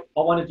that I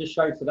wanted to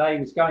show today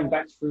was going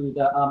back through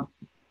the,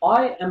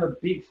 I am a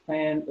big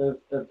fan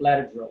of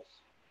ladder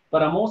drills,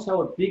 but I'm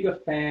also a bigger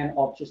fan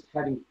of just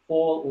having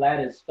 4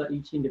 ladders for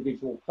each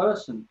individual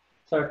person.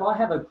 So if I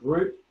have a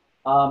group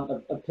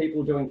of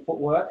people doing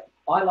footwork,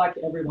 I like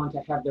everyone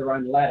to have their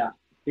own ladder,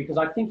 because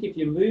I think if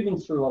you're moving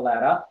through a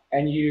ladder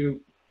and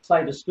you,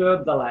 say,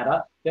 disturb the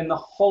ladder, then the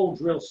whole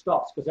drill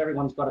stops, because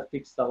everyone's got to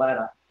fix the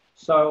ladder.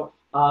 So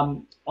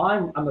I'm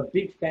a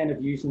big fan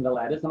of using the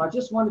ladders, and I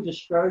just wanted to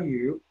show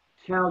you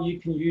how you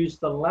can use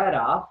the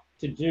ladder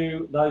to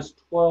do those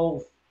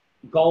 12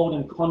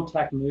 golden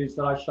contact moves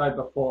that I showed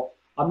before.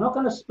 I'm not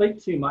going to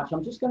speak too much.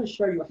 I'm just going to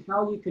show you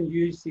how you can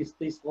use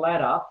this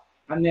ladder,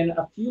 and then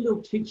a few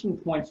little teaching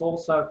points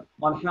also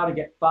on how to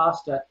get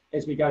faster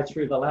as we go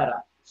through the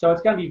ladder. So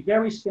it's going to be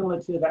very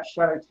similar to that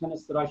shadow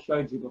tennis that I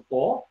showed you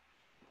before.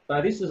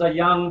 So this is a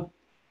young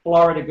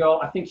Florida girl.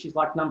 I think she's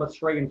like number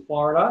 3 in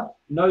Florida,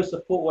 knows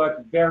the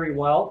footwork very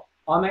well.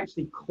 I'm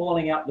actually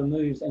calling out the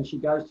moves, and she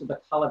goes to the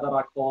color that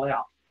I call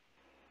out.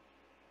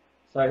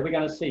 So we're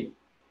going to see.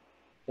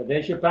 So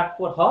there's your back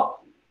foot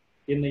hop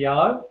in the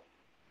yellow,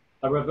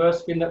 a reverse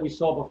spin that we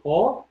saw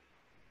before,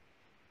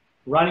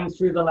 running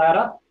through the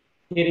ladder,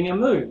 hitting a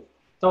move.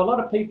 So a lot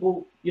of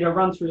people, you know,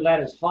 run through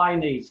ladders, high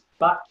knees,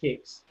 butt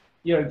kicks,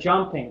 you know,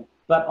 jumping.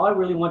 But I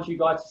really want you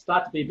guys to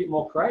start to be a bit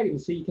more creative,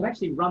 and so you can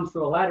actually run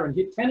through a ladder and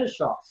hit tennis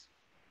shots.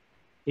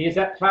 Here's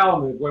that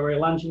power move where we were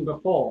lunging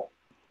before.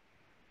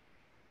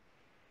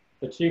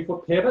 The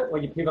 2-foot pivot,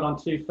 where you pivot on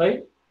 2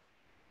 feet.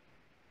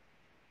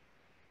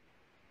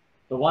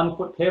 The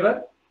 1-foot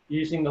pivot,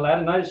 using the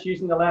ladder. Notice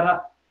using the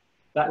ladder,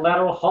 that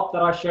lateral hop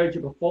that I showed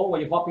you before,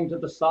 where you're hopping to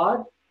the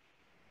side.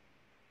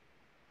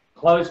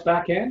 Close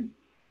backhand.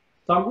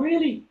 So I'm a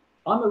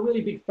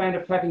really big fan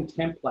of having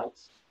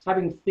templates,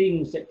 having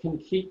things that can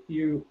keep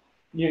you,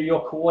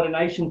 your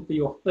coordination for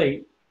your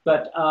feet,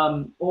 but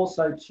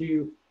also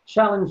to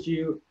challenge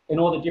you in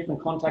all the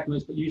different contact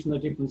moves, but using the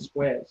different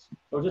squares.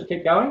 So I'll just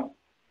keep going.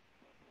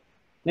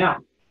 Now,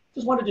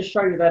 just wanted to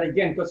show you that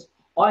again, because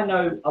I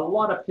know a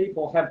lot of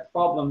people have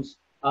problems,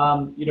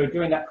 you know,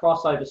 doing that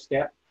crossover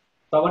step.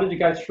 So I wanted to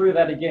go through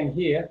that again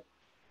here,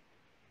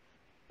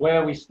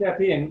 where we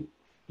step in,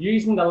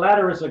 using the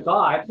ladder as a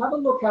guide. Have a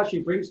look how she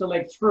brings the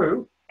leg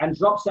through and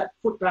drops that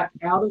foot back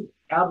out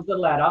of the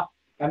ladder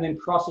and then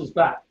crosses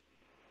back.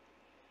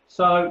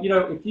 So, you know,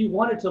 if you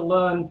wanted to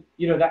learn,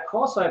 you know, that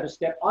crossover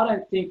step, I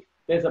don't think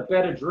there's a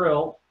better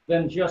drill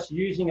than just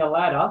using a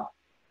ladder.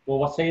 Well,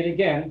 we'll see it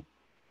again,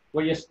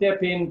 where you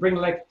step in, bring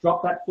the leg,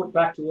 drop that foot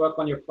back to work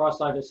on your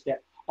crossover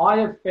step. I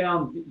have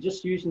found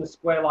just using the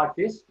square like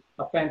this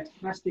a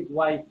fantastic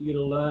way for you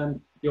to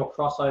learn your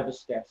crossover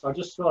step. So I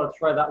just sort of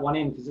throw that one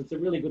in because it's a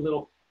really good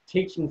little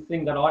teaching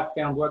thing that I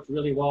found worked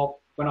really well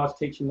when I was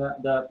teaching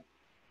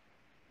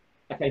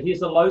okay,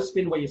 here's a low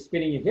spin where you're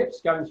spinning your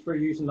hips, going through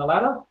using the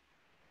ladder.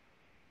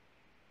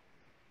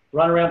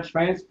 Run around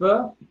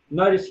transfer.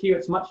 Notice here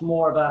it's much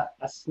more of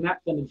a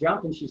snap than a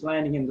jump, and she's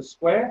landing in the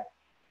square.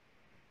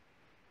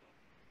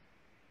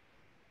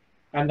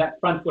 And that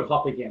front foot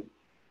hop again.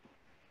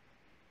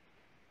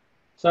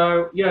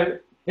 So, you know,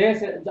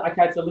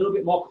 okay, it's a little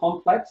bit more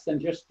complex than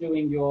just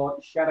doing your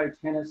shadow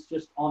tennis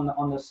just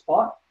on the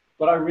spot.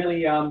 But I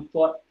really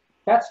thought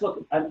that's a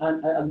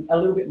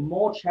little bit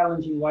more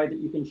challenging way that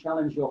you can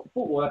challenge your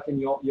footwork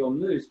and your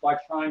moves by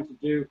trying to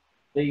do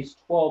these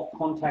 12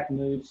 contact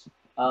moves,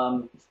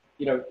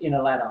 you know, in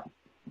a ladder.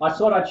 I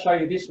thought I'd show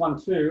you this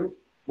one too,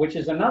 which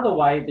is another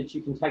way that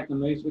you can take the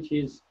moves, which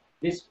is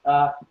this.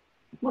 I'm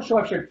not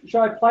sure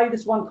should I play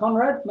this one,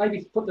 Conrad?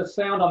 Maybe put the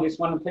sound on this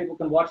one and people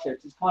can watch it.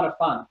 It's kind of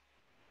fun.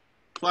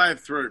 Play it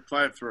through.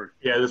 Play it through.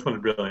 Yeah, this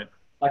one's brilliant.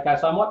 Okay,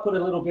 so I might put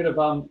a little bit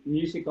of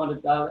music on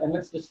it, and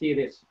let's just hear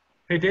this.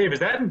 Hey, Dave, is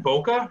that in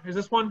Boca? Is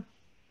this one?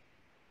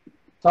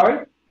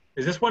 Sorry?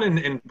 Is this one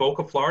in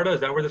Boca, Florida?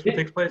 Is that where this one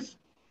takes place?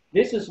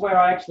 This is where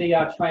I actually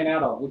train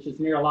out of, which is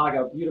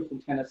Mar-a-Lago, a beautiful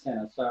tennis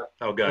center. So,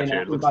 oh,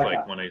 gotcha. It looks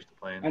like one I used to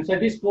play in. And so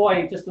this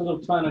boy, just a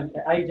little turn,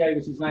 AJ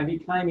was his name. He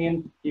came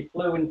in, he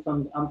flew in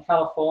from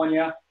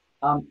California,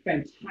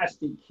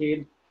 fantastic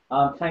kid.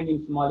 Came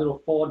in for my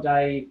little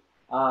 4-day,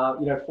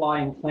 you know,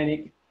 flying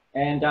clinic.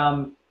 And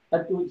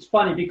it's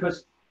funny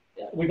because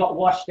we got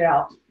washed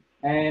out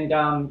and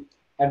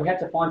we had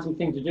to find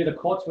something to do. The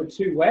courts were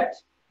too wet,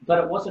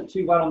 but it wasn't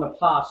too wet on the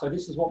path. So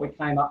this is what we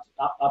came up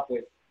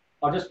with.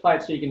 I'll just play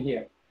it so you can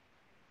hear.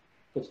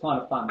 It's kind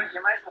of fun.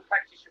 You may as well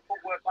practice your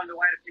footwork on the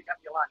way to pick up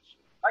your lunch.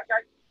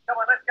 Okay, come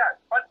on, let's go.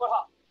 Front foot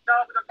hop.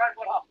 Start with the front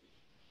foot hop.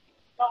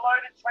 Go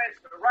load and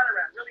transfer. Run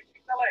around. Really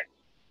kick the leg.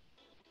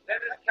 Then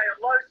okay,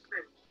 a low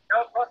spin.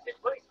 Go across it.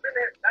 Really spin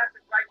it. That's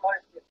a great low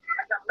spin.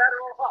 Okay,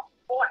 lateral hop.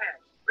 Forehand.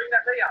 Bring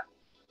that knee up.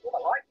 Oh,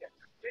 I like it.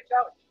 Keep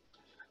going.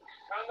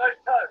 Turn those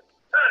toes.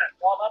 Turn it.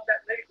 Oh, I love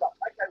that knee drop.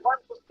 Okay, one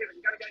foot pivot.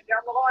 You've got to go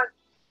down the line.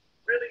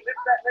 Really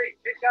lift that knee.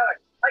 Keep going.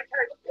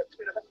 Okay, look at a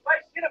bit of a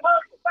space. Hit a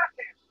mark.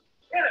 Backhand.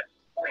 Hit it.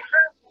 Fully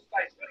transfer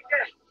space. Do it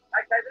again.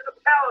 Okay, then a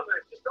power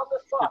move. Just on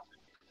the spot.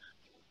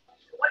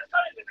 Let's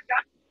go into the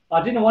garden.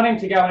 I didn't want him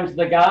to go into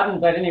the garden,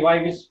 but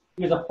anyway, he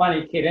was a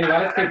funny kid. Anyway,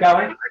 let's keep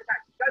going. Okay, go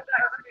back.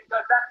 Go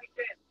back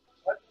again.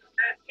 Open the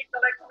stance. Kick the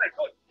legs away.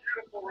 Good.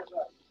 Beautiful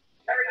reverse.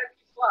 Carry that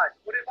knee slide.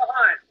 Put it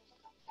behind.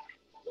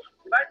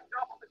 Let it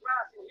drop on the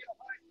grass. You'll hit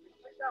behind you.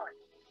 Keep going.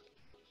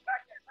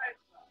 Back there.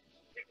 Transfer.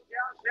 Kick it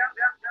down the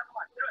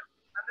line. Do it.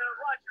 And then a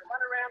right. You run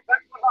around.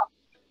 Backward hop.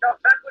 Go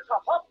backwards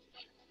hop. Hop.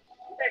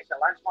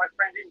 Excellent, my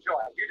friend. Enjoy.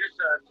 You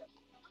deserve it.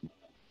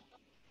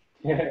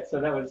 Yeah, so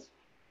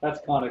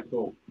that's kind of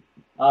cool.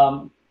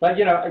 But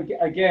you know,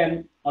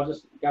 again, I'll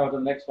just go to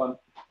the next one.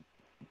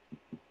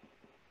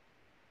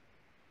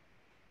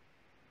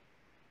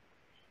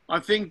 I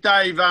think,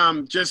 Dave,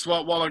 just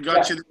while I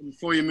got you there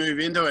before you move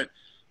into it,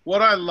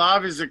 what I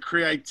love is the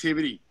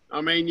creativity. I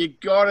mean, you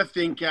got to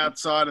think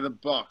outside of the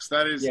box.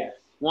 That is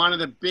one of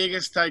the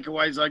biggest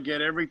takeaways I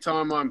get every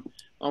time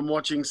I'm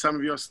watching some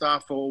of your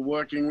stuff or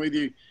working with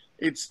you.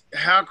 It's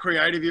how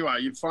creative you are.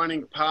 You're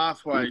finding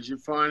pathways. You're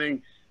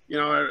finding, you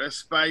know, a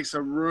space,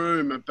 a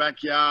room, a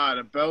backyard,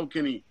 a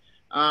balcony.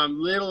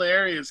 Little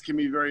areas can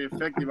be very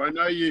effective. I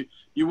know you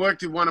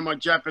worked with one of my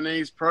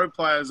Japanese pro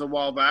players a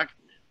while back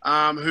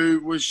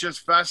who was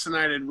just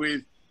fascinated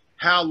with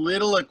how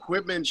little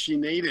equipment she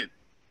needed.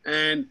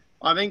 And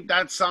I think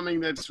that's something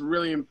that's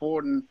really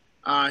important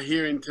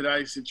here in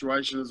today's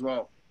situation as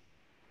well.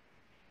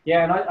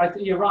 Yeah, and I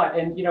think you're right.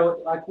 And, you know,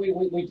 like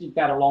we did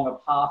that along a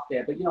path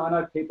there. But, you know, I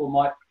know people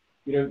might,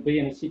 you know, be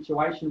in a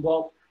situation,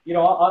 well, you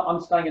know, I'm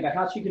staying in a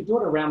house. You could do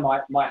it around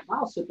my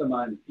house at the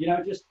moment, you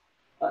know, just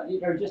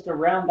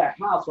around that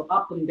house or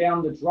up and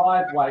down the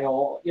driveway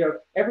or, you know,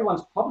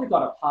 everyone's probably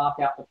got a path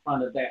out the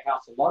front of their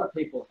house. A lot of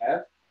people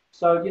have.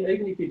 So, you know,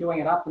 even if you're doing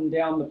it up and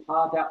down the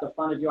path out the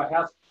front of your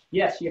house,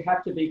 yes, you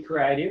have to be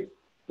creative.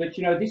 But,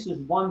 you know, this is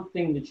one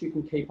thing that you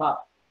can keep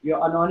up. You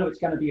know, and I know it's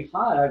going to be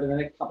hard over the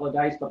next couple of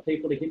days for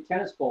people to hit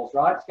tennis balls,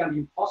 right? It's going to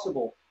be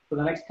impossible for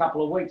the next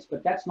couple of weeks,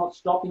 but that's not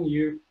stopping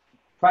you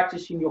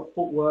practicing your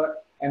footwork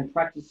and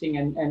practicing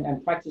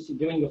and practicing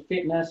doing your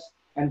fitness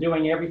and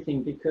doing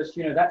everything, because,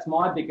 you know, that's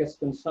my biggest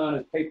concern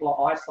is people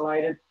are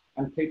isolated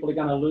and people are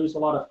going to lose a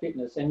lot of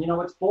fitness. And, you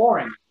know, it's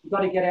boring. You've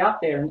got to get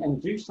out there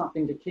and do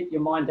something to keep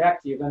your mind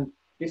active. And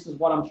this is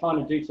what I'm trying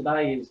to do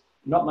today, is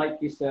not make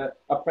this a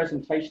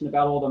presentation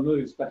about all the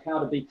moves, but how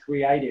to be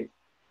creative.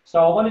 So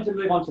I wanted to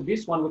move on to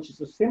this one, which is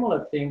a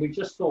similar thing. We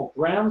just saw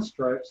ground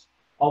strokes.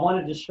 I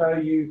wanted to show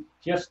you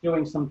just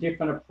doing some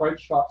different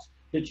approach shots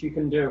that you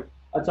can do.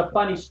 It's a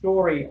funny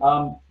story.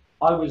 I've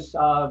always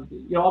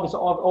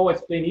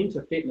been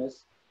into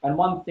fitness. And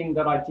one thing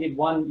that I did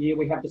one year,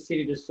 we have the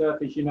City to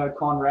Surf, as you know,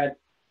 Conrad.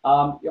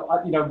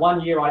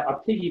 One year I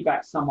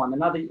piggybacked someone.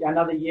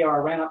 Another year I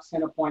ran up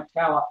Centerpoint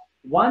Tower.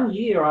 One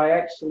year I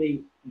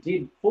actually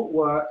did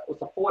footwork. It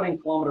was a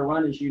 14-kilometer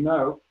run, as you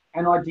know.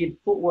 And I did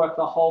footwork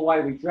the whole way.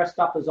 We dressed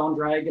up as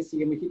Andre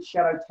Agassi and we hit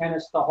shadow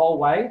tennis the whole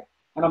way.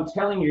 And I'm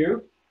telling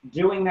you,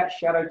 doing that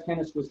shadow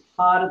tennis was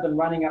harder than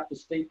running up the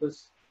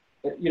steepest,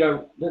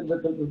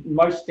 the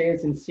most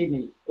stairs in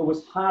Sydney. It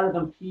was harder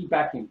than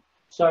piggybacking.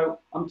 So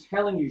I'm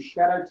telling you,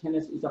 shadow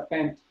tennis is a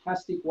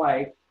fantastic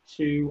way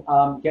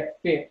to get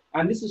fit.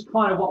 And this is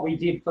kind of what we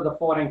did for the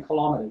 14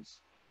 kilometers.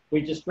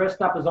 We just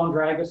dressed up as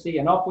Andre Agassi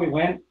and off we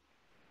went.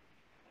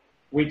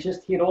 We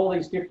just hit all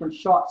these different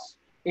shots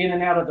in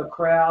and out of the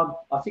crowd.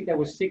 I think there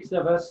were 6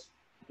 of us.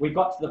 We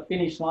got to the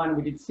finish line and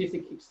we did scissor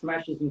kick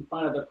smashes in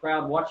front of the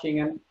crowd watching,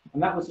 and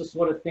that was the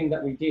sort of thing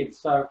that we did.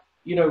 So,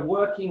 you know,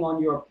 working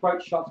on your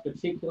approach shots,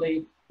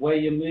 particularly where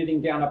you're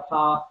moving down a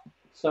path.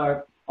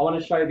 So I want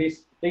to show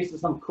this. These are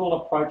some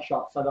cool approach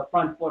shots. So the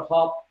front foot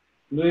hop,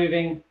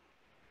 moving,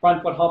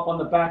 front foot hop on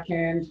the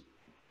backhand,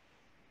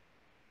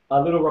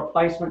 a little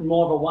replacement,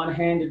 more of a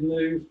one-handed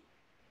move,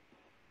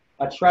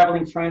 a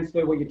traveling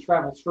transfer where you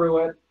travel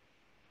through it,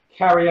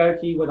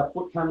 karaoke where the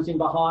foot comes in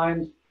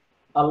behind,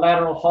 a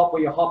lateral hop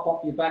where you hop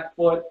off your back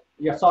foot,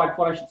 your side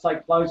foot, I should say,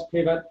 closed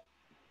pivot,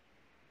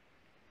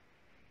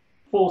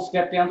 full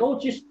step downs, all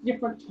just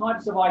different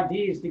types of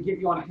ideas to give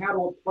you on how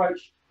to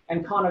approach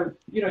and kind of,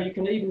 you know, you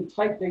can even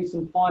take these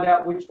and find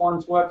out which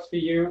ones works for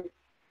you.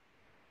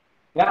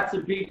 That's a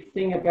big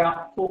thing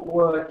about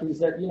footwork, is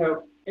that, you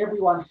know,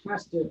 everyone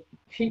has to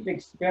keep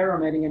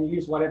experimenting and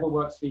use whatever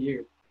works for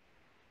you.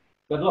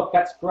 But look,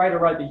 that's great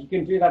aerobic. You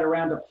can do that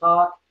around a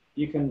park.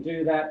 You can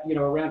do that, you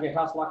know, around your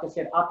house, like I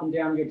said, up and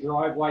down your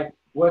driveway,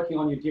 working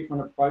on your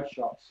different approach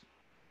shots.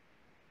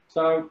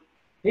 So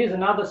here's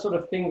another sort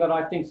of thing that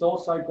I think is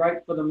also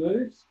great for the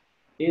moves,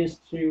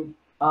 is to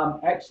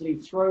actually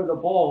throw the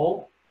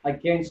ball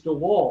against a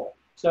wall.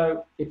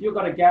 So if you've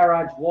got a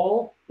garage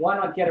wall, why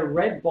not get a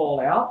red ball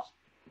out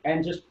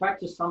and just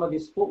practice some of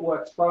this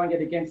footwork, throwing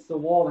it against the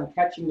wall and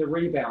catching the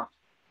rebound.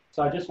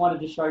 So I just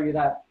wanted to show you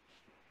that.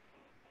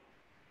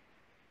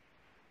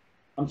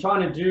 I'm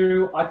trying to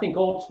do, I think,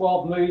 all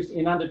 12 moves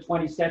in under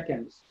 20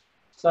 seconds.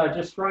 So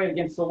just throw it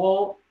against the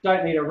wall,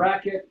 don't need a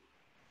racket.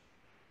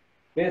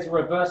 There's a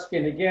reverse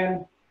spin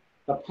again,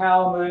 the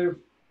power move,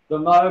 the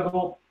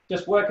mogul,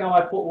 just working on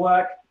my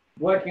footwork,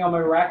 working on my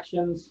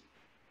reactions.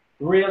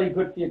 Really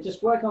good for you.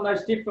 Just work on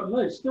those different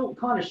moves, still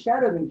kind of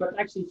shadowing, but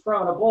actually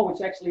throwing a ball, which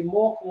is actually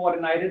more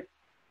coordinated.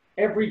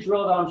 Every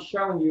drill that I'm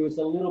showing you is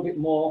a little bit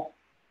more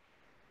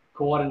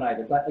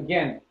coordinated. But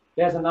again,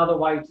 there's another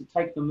way to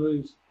take the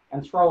moves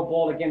and throw a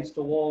ball against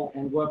a wall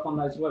and work on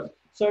those words.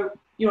 So,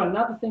 you know,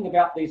 another thing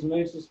about these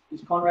moves is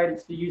Conrad,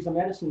 it's to use a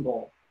medicine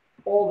ball.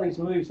 All these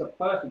moves are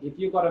perfect. If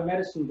you've got a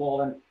medicine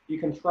ball and you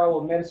can throw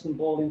a medicine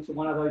ball into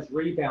one of those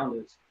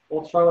rebounders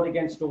or throw it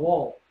against a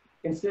wall,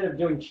 instead of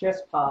doing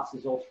chest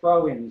passes or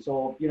throw-ins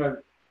or, you know,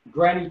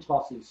 granny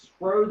tosses,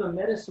 throw the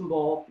medicine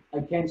ball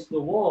against the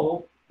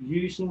wall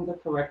using the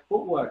correct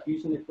footwork,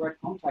 using the correct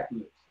contact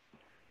moves.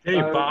 Hey,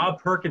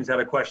 Bob Perkins had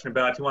a question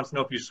about it. He wants to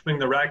know if you swing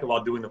the racket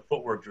while doing the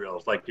footwork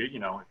drills. Like, you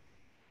know,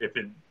 if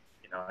it,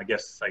 you know, I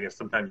guess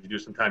sometimes you do,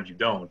 sometimes you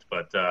don't.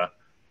 But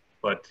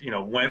you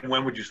know,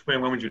 when would you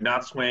swing? When would you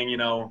not swing? You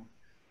know,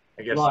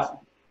 I guess. Right.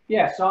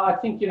 Yeah. So I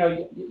think, you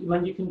know,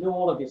 when you can do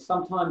all of this,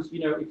 sometimes, you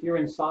know, if you're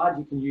inside,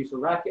 you can use a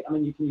racket. I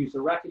mean, you can use a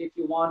racket if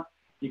you want.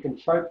 You can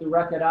choke the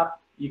racket up.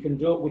 You can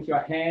do it with your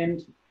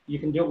hand. You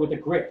can do it with a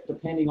grip,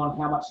 depending on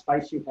how much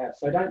space you have.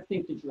 So don't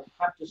think that you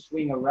have to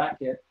swing a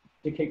racket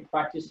to keep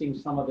practicing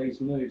some of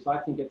these moves. I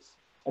think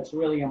it's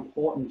really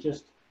important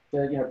just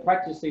to, you know,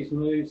 practice these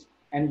moves,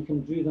 and you can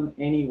do them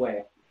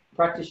anywhere.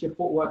 Practice your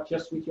footwork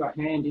just with your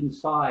hand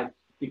inside,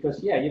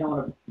 because yeah, you don't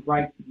want to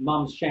break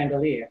mum's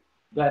chandelier,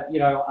 but you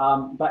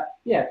know, but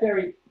yeah,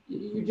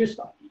 you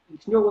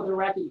can do it with a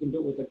racket, you can do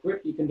it with a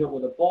grip, you can do it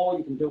with a ball,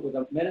 you can do it with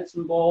a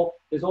medicine ball.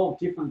 There's all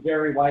different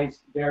various ways.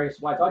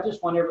 I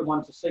just want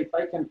everyone to see if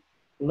they can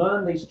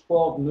learn these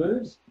 12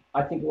 moves.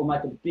 I think it will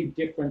make a big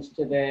difference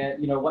to their,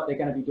 you know, what they're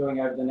going to be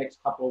doing over the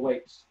next couple of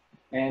weeks.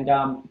 And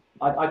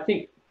I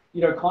think,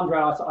 you know,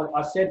 Conrad,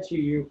 I said to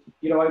you,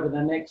 you know, over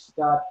the next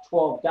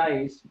 12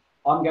 days,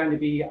 I'm going to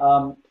be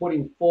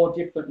putting 4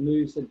 different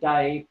moves a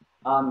day,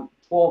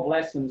 12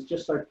 lessons,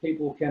 just so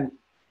people can,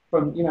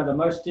 from, you know, the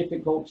most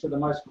difficult to the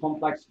most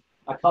complex,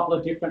 a couple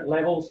of different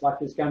levels. Like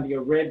there's going to be a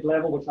red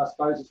level, which I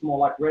suppose is more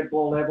like red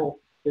ball level.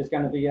 There's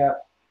going to be a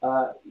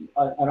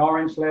an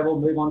orange level,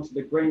 move on to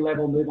the green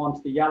level, move on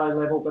to the yellow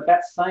level. But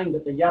that's saying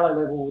that the yellow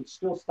level would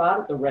still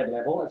start at the red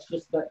level. It's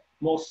just that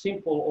more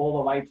simple all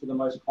the way to the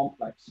most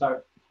complex.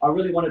 So I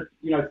really want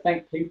to,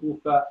 thank people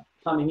for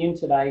coming in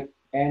today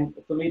and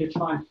for me to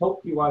try and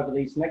help you over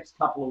these next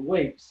couple of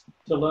weeks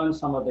to learn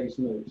some of these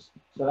moves.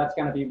 So that's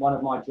going to be one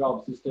of my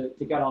jobs, is to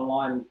get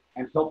online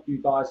and help you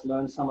guys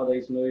learn some of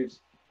these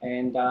moves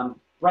and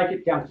break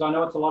it down, because I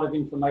know it's a lot of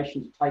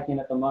information to take in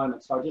at the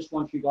moment. So I just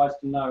want you guys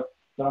to know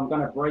that I'm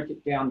going to break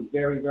it down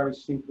very, very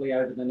simply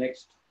over the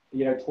next,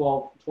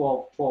 12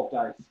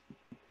 days.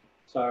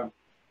 So.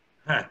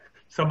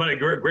 Somebody,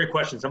 great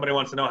question. Somebody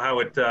wants to know how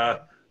it,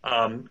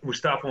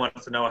 Mustafa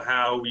wants to know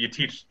how you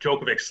teach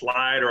Djokovic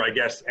slide, or I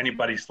guess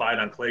anybody slide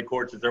on clay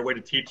courts. Is there a way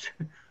to teach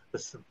the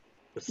slide,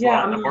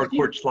 the hard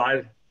court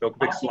slide,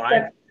 Djokovic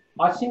slide?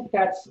 I think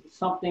that's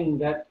something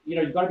that,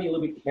 you've got to be a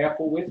little bit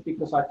careful with,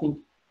 because I think,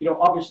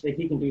 obviously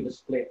he can do the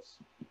splits.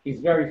 He's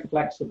very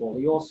flexible.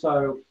 He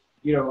also,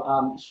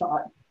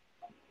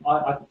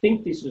 I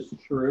think this is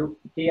true.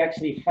 He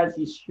actually has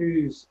his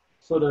shoes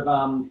sort of,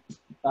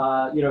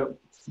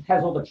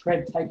 has all the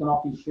tread taken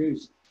off his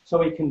shoes,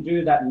 so he can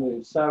do that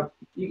move. So,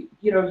 you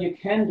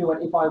can do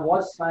it. If I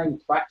was saying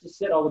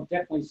practice it, I would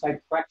definitely say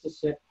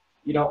practice it,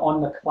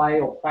 on the clay,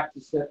 or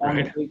practice it on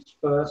the beach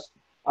first.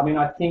 I mean,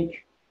 I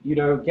think,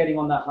 getting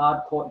on the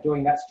hard court,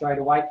 doing that straight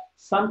away.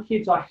 Some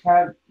kids I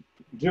have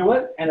do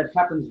it, and it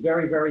happens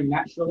very, very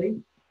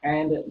naturally.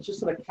 And it just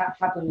sort of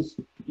happens,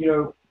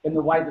 in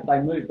the way that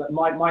they move. But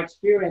my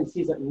experience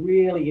is it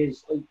really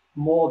is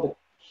more the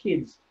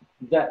kids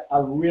that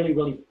are really,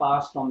 really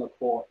fast on the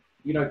court.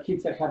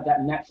 Kids that have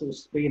that natural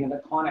speed, and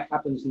it kind of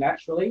happens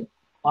naturally.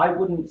 I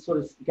wouldn't sort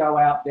of go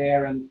out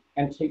there and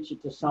teach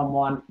it to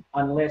someone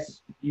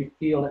unless you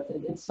feel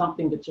it's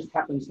something that just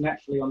happens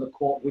naturally on the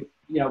court with,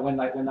 when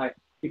they,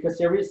 because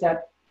there is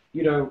that,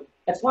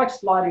 it's like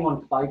sliding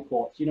on clay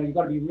courts. You've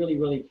got to be really,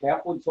 really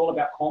careful. It's all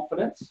about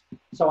confidence.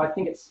 So I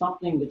think it's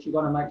something that you've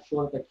got to make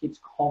sure that the kid's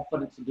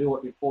confident to do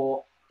it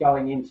before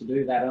going in to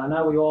do that. And I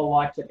know we all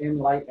like to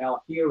emulate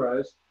our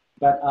heroes,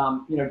 but,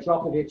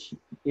 Djokovic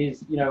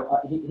is,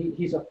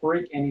 he's a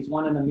freak, and he's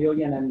one in a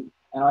million.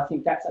 And I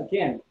think that's,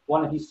 again,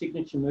 one of his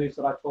signature moves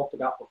that I talked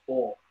about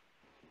before.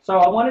 So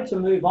I wanted to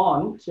move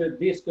on to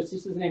this, because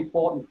this is an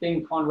important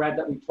thing, Conrad,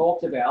 that we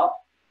talked about,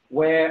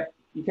 where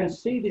you can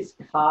see this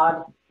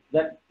card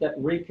that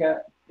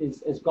Rika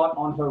has got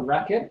on her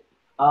racket.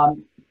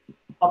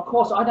 Of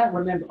course, I don't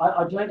remember.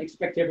 I don't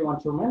expect everyone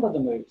to remember the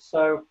moves.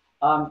 So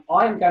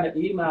I am going to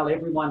email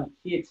everyone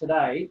here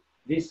today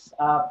this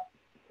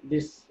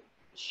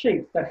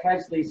sheet that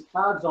has these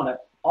cards on it.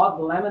 I've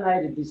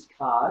laminated this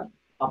card.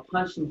 I've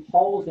punched some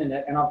holes in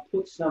it, and I've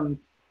put some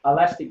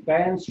elastic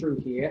bands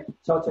through here.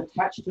 So it's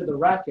attached to the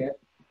racket,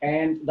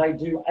 and they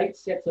do 8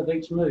 sets of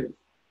each move.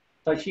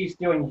 So she's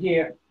doing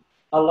here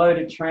a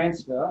loaded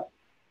transfer.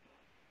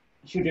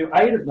 She'll do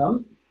 8 of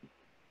them.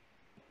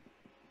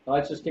 So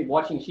let's just keep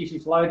watching.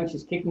 She's loading.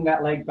 She's kicking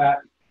that leg back.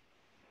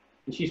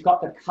 And she's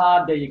got the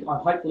card there.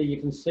 Hopefully you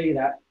can see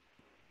that.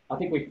 I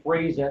think we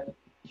freeze it.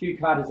 Cue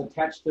card is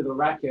attached to the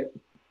racket.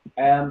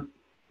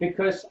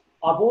 Because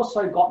I've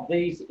also got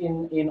these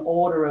in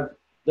order of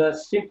the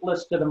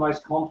simplest to the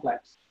most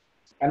complex.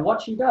 And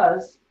what she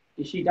does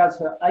is she does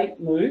her 8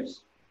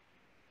 moves.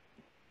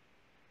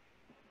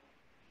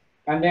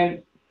 And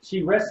then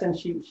she rests and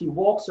she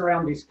walks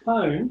around this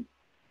cone,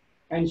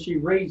 and she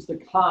reads the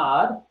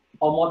card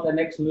on what the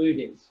next move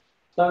is.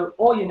 So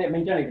all you need,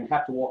 you don't even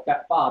have to walk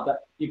that far,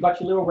 but you've got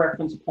your little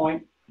reference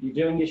point, you're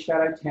doing your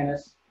shadow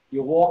tennis,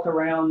 you walk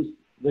around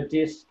the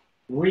disc,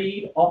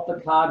 read off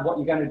the card what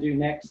you're going to do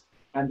next,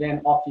 and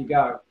then off you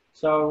go.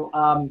 So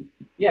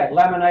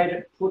laminate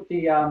it, put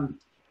the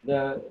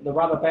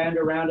rubber band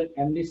around it,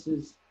 and this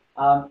is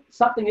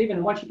something,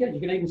 even once you get it, you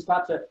can even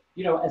start to,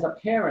 as a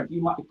parent,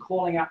 you might be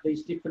calling out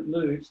these different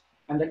moves,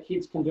 and the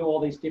kids can do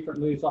all these different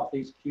moves off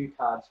these cue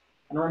cards.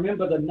 And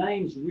remember, the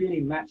names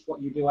really match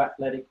what you do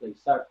athletically.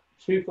 So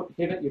 2-foot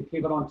pivot, you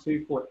pivot on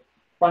 2 foot.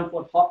 Front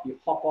foot hop, you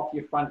hop off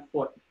your front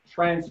foot.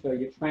 Transfer,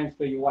 you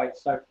transfer your weight.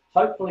 So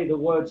hopefully the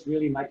words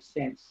really make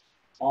sense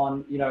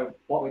on,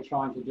 what we're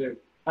trying to do.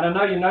 And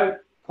I know,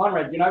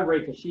 Conrad,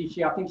 Rika,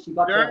 I think she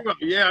got very well.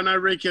 Yeah, I know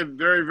Rika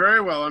very, very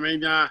well. I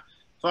mean,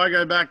 if I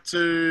go back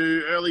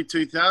to early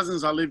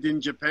 2000s, I lived in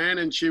Japan,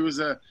 and she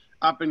was a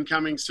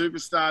up-and-coming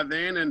superstar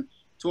then. And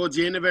towards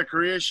the end of her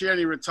career, she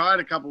only retired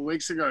a couple of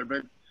weeks ago,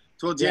 but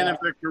towards the end of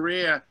her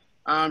career,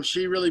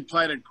 she really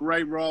played a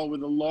great role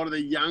with a lot of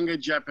the younger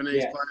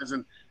Japanese players.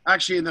 And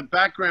actually, in the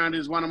background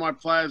is one of my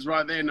players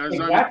right there.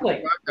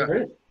 Exactly.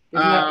 Isn't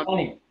that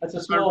funny? That's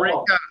a small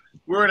Rika,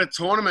 we're at a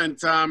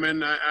tournament,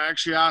 and I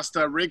actually asked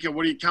Rika,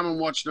 "Would you come and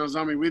watch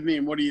Nozomi with me,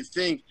 and what do you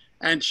think?"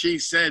 And she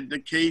said the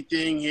key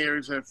thing here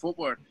is her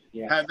footwork.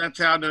 Yeah. That's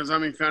how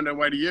Nozomi found her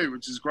way to you,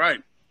 which is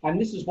great.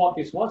 And this is what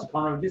this was,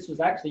 Conrad. This was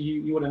actually,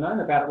 you would have known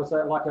about it. It was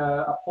like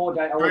a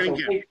 4-day,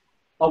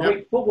 a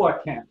week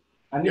footwork camp.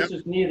 And this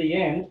was near the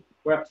end,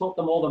 where I've taught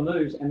them all the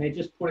moves, and they're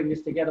just putting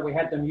this together. We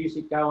had the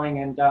music going,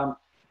 and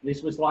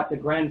this was like the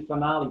grand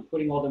finale,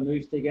 putting all the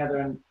moves together,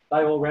 and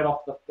they all read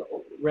off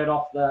read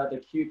off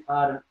the cue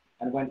card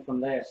and went from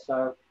there.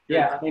 So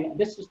yeah, I mean,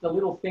 this is the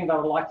little thing that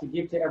I'd like to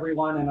give to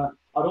everyone. And I'd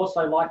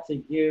also like to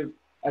give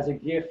as a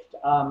gift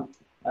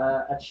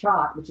a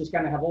chart, which is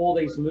going to have all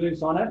these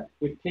moves on it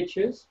with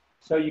pictures.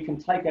 So you can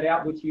take it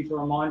out with you to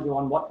remind you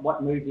on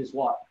what move is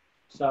what.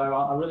 So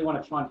I really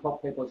want to try and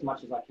help people as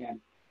much as I can.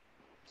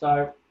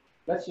 So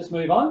let's just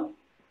move on.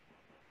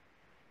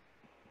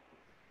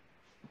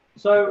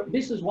 So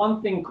this is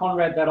one thing,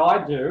 Conrad, that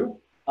I do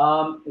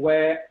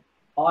where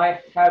I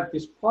have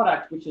this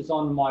product which is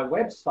on my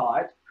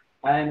website.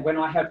 And when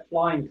I have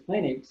flying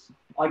clinics,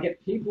 I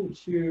get people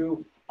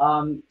to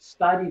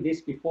study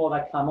this before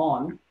they come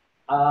on.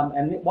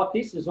 And what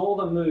this is, all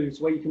the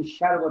moves where you can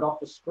shadow it off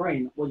the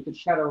screen, or you can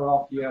shadow it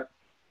off your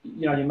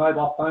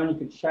mobile phone, you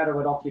can shadow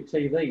it off your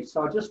TV.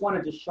 So I just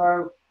wanted to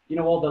show,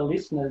 all the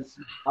listeners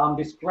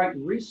this great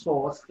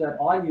resource that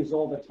I use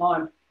all the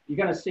time. You're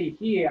going to see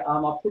here,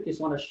 I'll put this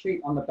on a sheet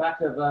on the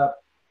back of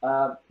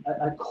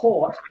a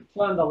court,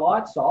 turn the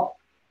lights off.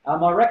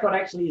 My record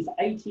actually is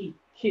 80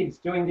 kids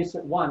doing this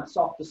at once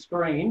off the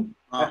screen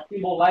at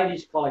female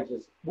ladies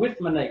colleges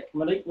with Monique.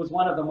 Monique was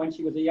one of them when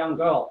she was a young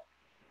girl.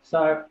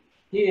 So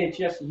here,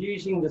 just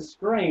using the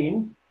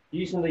screen,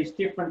 using these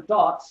different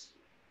dots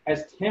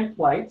as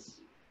templates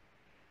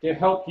to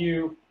help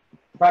you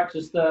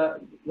practice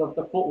the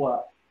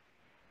footwork.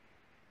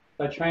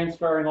 So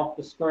transferring off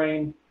the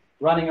screen,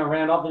 running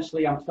around.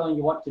 Obviously, I'm telling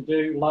you what to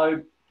do: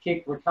 load,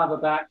 kick, recover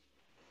back.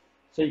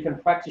 So you can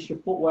practice your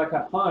footwork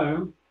at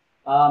home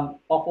off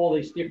all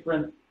these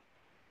different.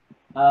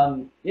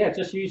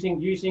 Just using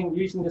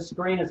the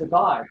screen as a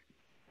guide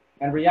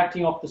and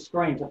reacting off the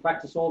screen to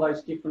practice all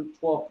those different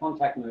 12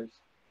 contact moves.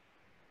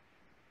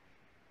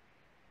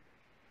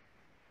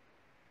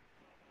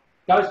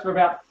 Goes for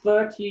about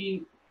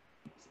 30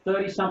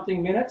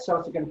 something minutes, so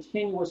it's a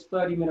continuous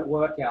 30-minute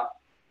workout.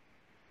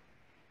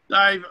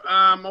 Dave,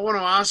 I want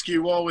to ask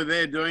you while we're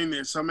there doing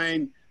this, I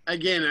mean,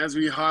 again, as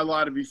we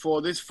highlighted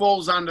before, this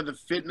falls under the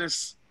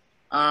fitness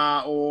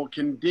or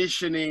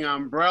conditioning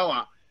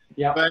umbrella.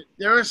 Yeah. But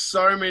there are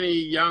so many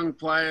young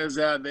players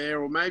out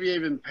there, or maybe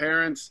even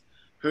parents,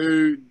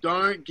 who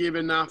don't give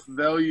enough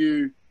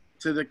value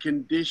to the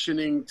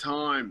conditioning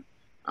time.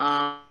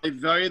 They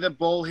value the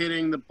ball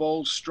hitting, the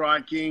ball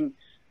striking,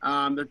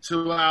 the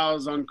 2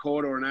 hours on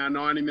court, or an hour,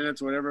 90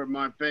 minutes, whatever it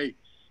might be,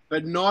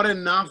 but not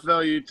enough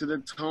value to the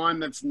time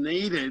that's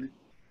needed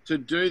to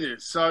do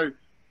this. So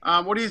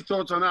what are your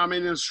thoughts on that? I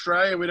mean, in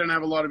Australia, we don't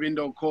have a lot of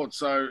indoor courts,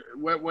 so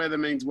wet weather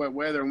means wet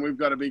weather, and we've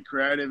got to be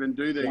creative and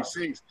do these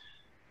things.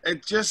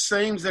 It just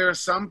seems there are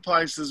some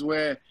places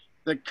where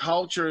the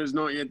culture is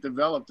not yet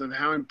developed of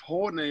how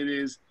important it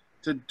is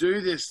to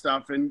do this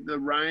stuff in the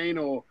rain,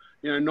 or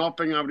not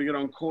being able to get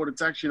on court.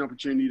 It's actually an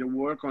opportunity to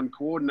work on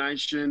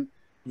coordination,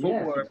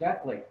 footwork. Yes,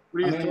 exactly.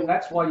 I mean,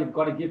 that's why you've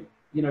got to give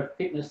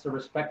fitness the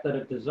respect that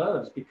it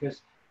deserves,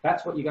 because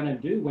that's what you're going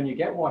to do when you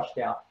get washed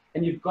out.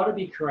 And you've got to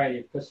be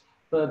creative, because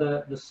for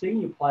the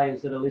senior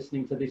players that are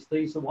listening to this,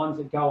 these are ones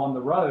that go on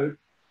the road.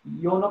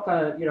 You're not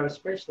going to,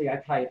 especially,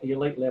 okay, at the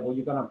elite level,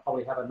 you're going to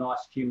probably have a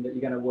nice gym that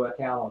you're going to work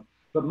out on.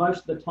 But most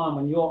of the time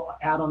when you're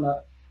out on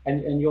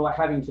and you're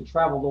having to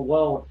travel the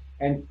world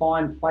and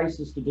find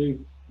places to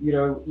do,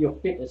 your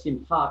fitness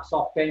in parks,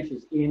 off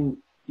benches, in,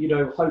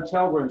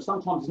 hotel rooms,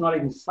 sometimes it's not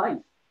even safe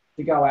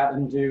to go out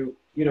and do,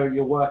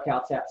 your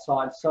workouts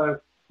outside. So,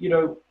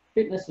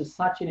 fitness is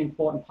such an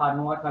important part.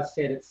 And like I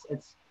said,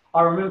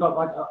 I remember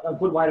like a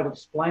good way to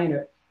explain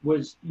it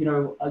was,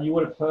 you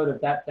would have heard of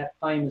that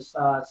famous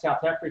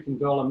South African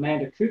girl,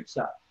 Amanda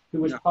Coopser,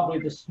 who was probably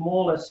the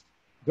smallest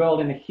girl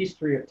in the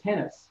history of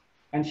tennis.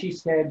 And she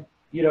said,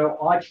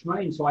 I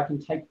train so I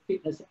can take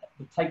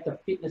the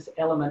fitness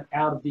element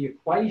out of the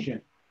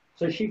equation.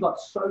 So she got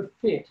so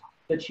fit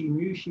that she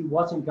knew she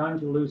wasn't going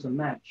to lose a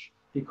match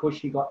because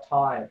she got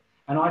tired.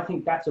 And I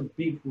think that's a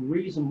big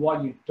reason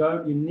why you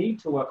need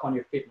to work on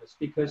your fitness,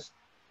 because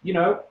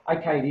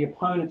okay, the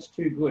opponent's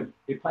too good.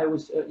 The player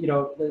was,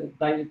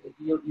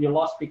 you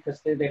lost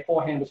because their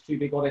forehand was too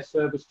big or their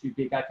serve was too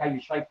big. Okay,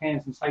 you shake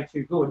hands and say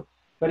too good.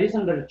 But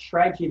isn't it a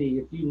tragedy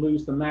if you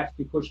lose the match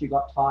because you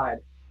got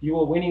tired? You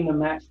were winning the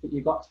match, but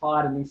you got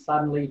tired, and then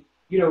suddenly,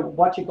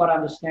 what you've got to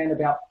understand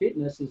about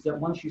fitness is that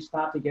once you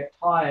start to get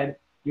tired,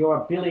 your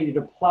ability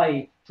to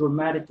play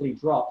dramatically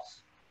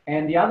drops.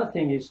 And the other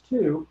thing is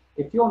too,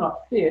 if you're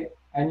not fit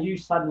and you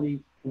suddenly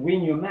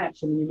win your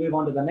match and then you move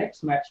on to the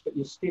next match, but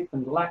you're stiff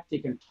and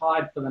lactic and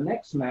tired for the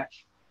next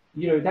match,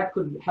 that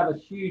could have a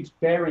huge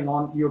bearing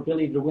on your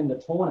ability to win the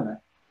tournament.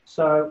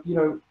 So,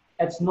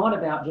 it's not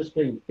about just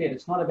being fit.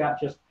 It's not about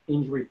just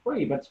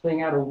injury-free, but it's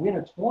being able to win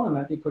a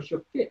tournament because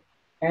you're fit.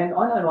 And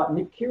I know, like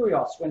Nick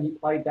Kyrgios, when he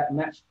played that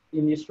match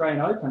in the Australian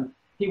Open,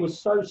 he was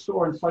so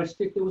sore and so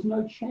stiff, there was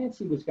no chance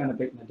he was going to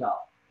beat Nadal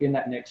in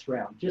that next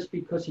round, just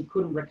because he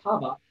couldn't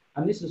recover.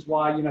 And this is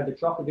why, the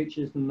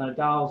Djokovic's and the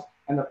Nadals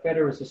and the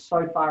Federers are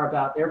so far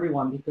about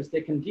everyone, because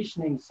their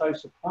conditioning is so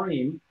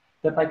supreme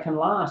that they can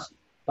last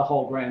the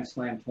whole Grand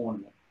Slam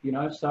tournament,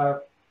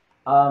 So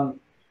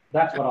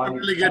that's what I think.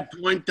 Really good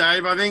point,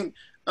 Dave. I think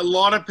a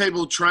lot of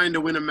people train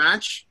to win a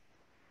match,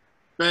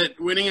 But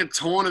winning a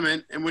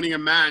tournament and winning a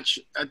match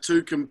are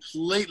two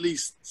completely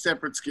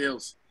separate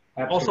skills.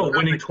 Absolutely. Also,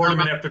 winning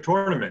tournament after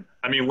tournament.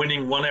 I mean,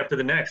 winning one after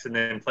the next, and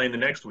then playing the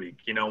next week.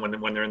 You know,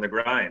 when they're in the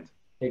grind.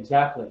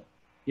 Exactly.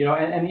 You know,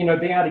 and you know,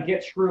 being able to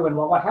get through, and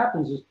what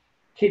happens is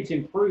kids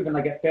improve and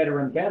they get better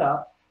and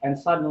better, and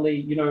suddenly,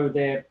 you know,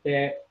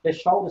 their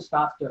shoulder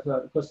starts to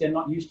hurt because they're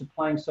not used to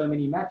playing so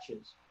many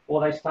matches, or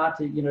they start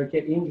to, you know,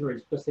 get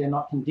injuries because they're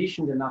not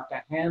conditioned enough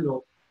to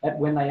handle it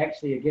when they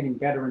actually are getting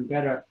better and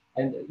better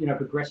and, you know,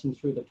 progressing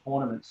through the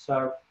tournament.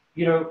 So,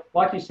 you know,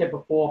 like you said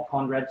before,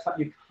 Conrad,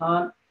 you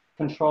can't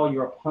control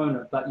your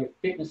opponent, but your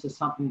fitness is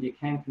something you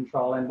can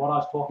control. And what I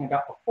was talking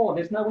about before,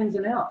 there's no ins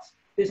and outs.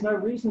 There's no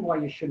reason why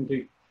you shouldn't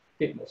do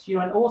fitness, you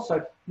know. And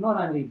also, not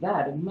only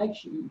that, it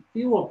makes you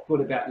feel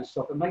good about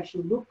yourself. It makes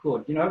you look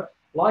good. You know,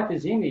 life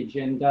is image,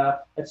 and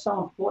it's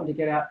so important to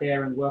get out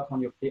there and work on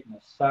your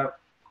fitness. So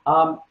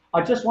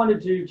I just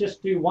wanted to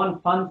just do one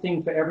fun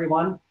thing for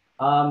everyone.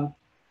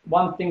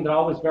 One thing that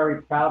I was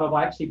very proud of,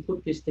 I actually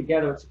put this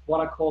together. It's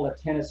what I call a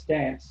tennis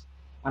dance.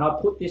 And I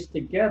put this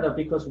together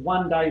because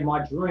one day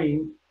my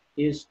dream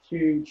is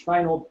to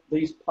train all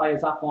these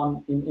players up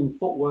in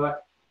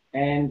footwork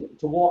and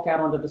to walk out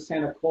onto the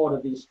center court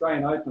of the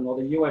Australian Open or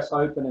the US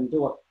Open and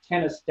do a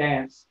tennis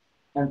dance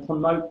and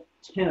promote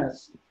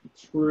tennis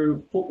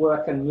through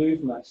footwork and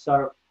movement.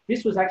 So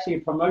this was actually a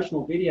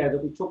promotional video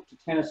that we took to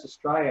Tennis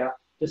Australia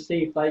to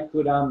see if they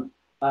could,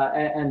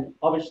 and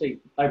obviously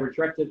they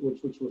rejected,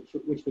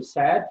 which was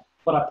sad.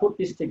 But I put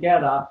this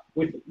together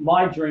with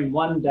my dream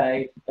one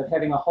day of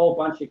having a whole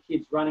bunch of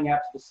kids running out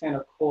to the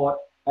center court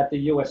at the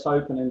US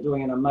Open and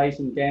doing an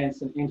amazing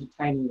dance and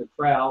entertaining the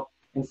crowd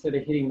instead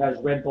of hitting those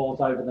red balls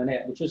over the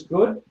net, which is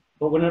good.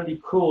 But wouldn't it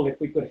be cool if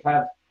we could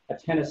have a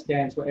tennis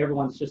dance where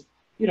everyone's just,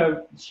 you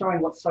know, showing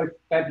what's so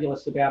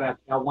fabulous about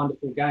our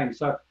wonderful game.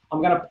 So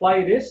I'm going to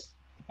play this,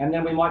 and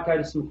then we might go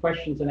to some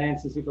questions and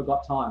answers if we've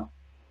got time.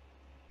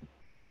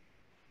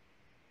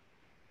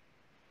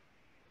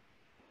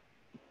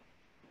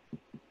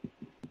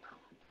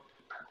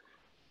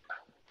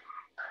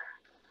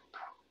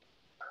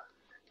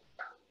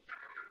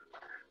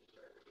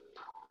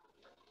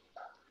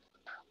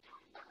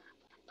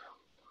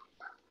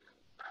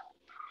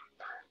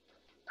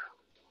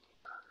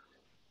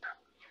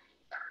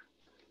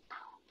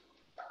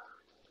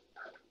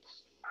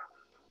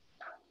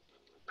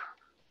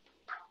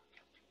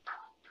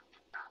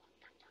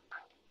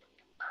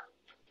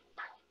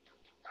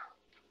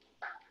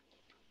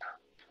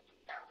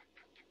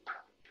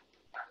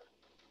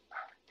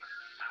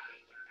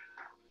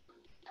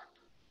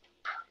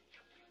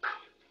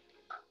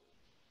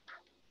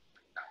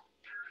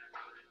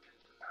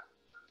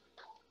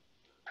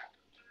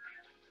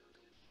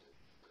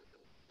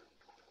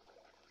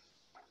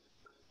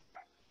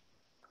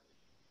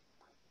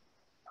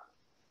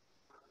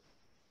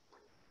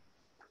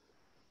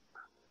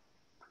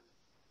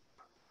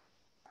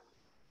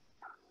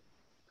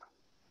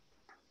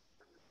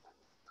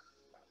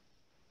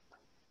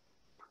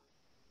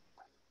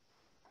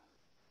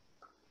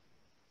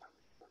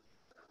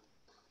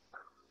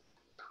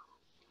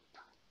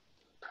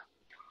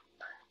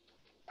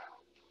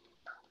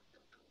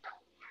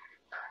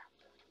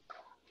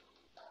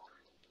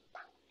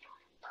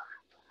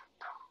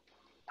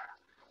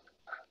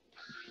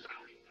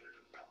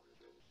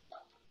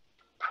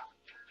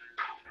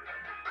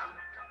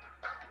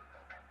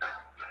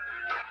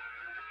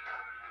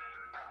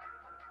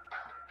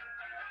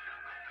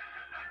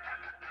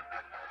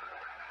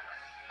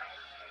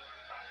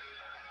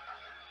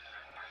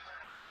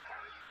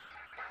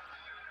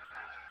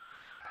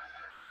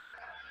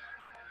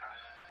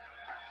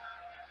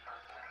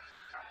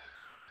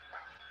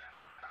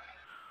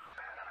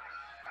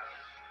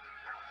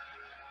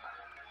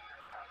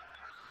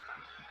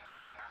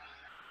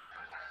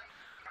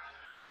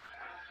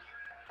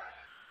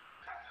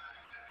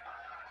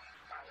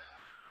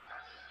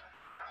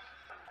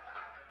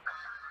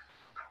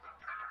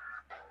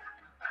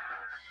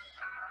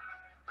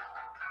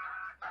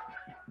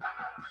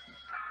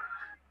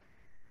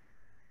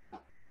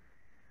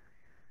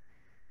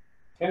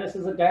 Tennis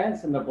is a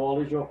dance and the ball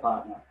is your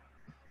partner.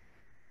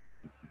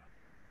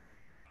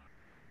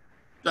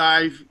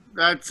 Dave,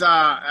 that's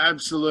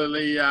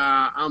absolutely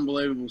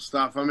unbelievable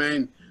stuff. I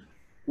mean,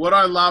 what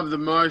I love the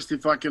most,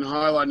 if I can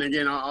highlight, and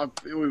again,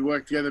 we've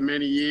worked together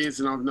many years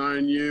and I've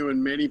known you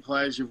and many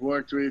players you've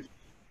worked with,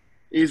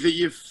 is that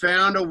you've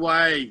found a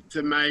way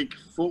to make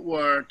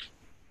footwork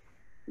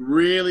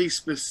really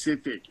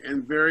specific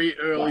and very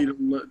early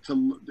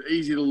to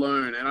easy to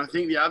learn. And I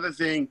think the other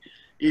thing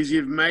is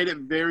you've made it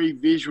very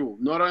visual,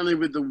 not only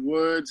with the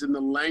words and the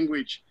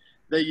language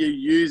that you're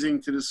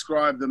using to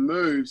describe the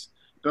moves,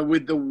 but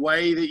with the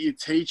way that you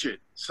teach it.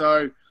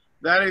 So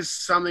that is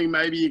something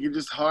maybe you can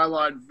just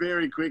highlight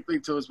very quickly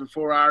to us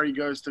before Ari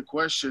goes to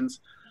questions.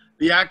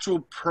 The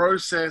actual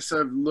process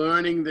of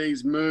learning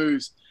these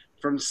moves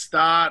from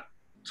start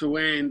to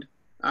end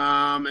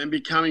and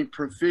becoming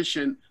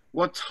proficient,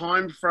 what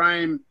time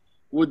frame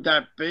would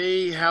that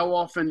be? How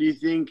often do you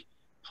think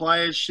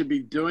players should be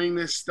doing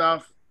this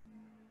stuff?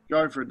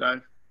 Go for it,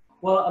 Dave.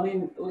 Well, I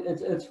mean,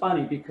 it's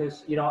funny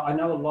because, you know, I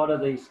know a lot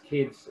of these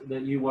kids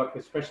that you work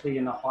with, especially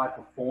in the high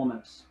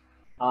performance.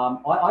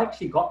 I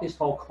actually got this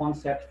whole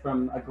concept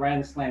from a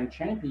Grand Slam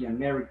champion,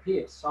 Mary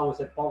Pierce. I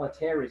was at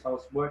Bollettieri's. I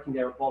was working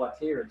there at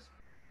Bollettieri's.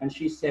 And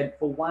she said,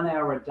 for 1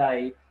 hour a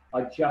day,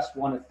 I just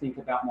want to think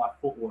about my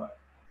footwork.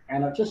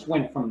 And it just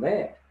went from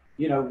there.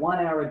 You know,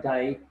 1 hour a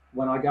day,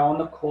 when I go on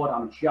the court,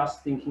 I'm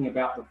just thinking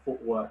about the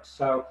footwork.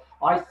 So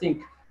I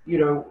think, you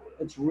know,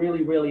 it's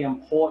really, really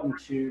important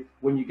to,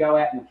 when you go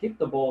out and hit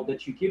the ball,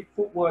 that you give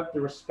footwork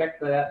the respect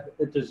that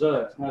it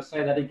deserves. I'm going to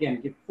say that again,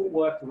 give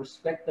footwork the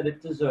respect that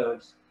it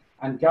deserves,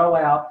 and go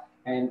out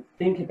and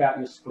think about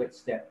your split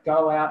step.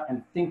 Go out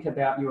and think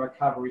about your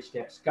recovery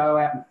steps. Go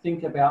out and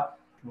think about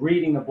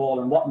reading the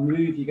ball and what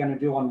move you're going to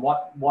do on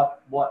what.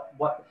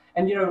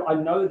 And, you know, I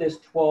know there's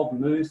 12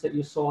 moves that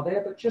you saw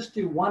there, but just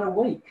do one a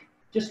week.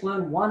 Just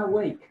learn one a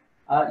week.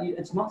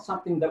 It's not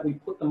something that we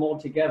put them all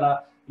together,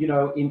 you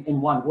know,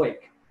 in 1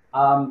 week.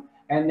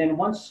 And then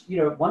once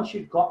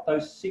you've got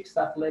those 6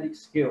 athletic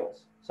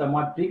skills, so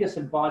my biggest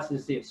advice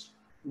is this: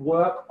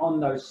 work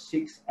on those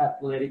 6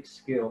 athletic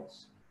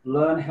skills.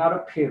 Learn how to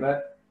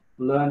pivot,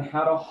 learn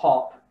how to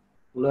hop,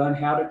 learn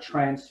how to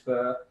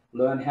transfer,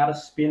 learn how to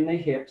spin the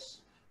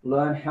hips,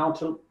 learn how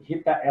to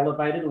hit that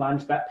elevated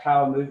lunge, that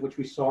power move, which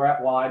we saw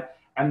out wide,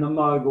 and the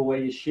mogul where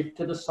you shift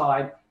to the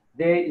side.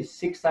 There is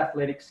 6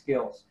 athletic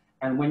skills.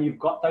 And when you've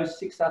got those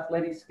 6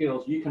 athletic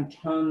skills, you can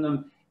turn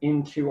them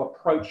into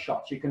approach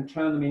shots. You can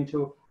turn them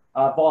into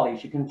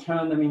volleys. You can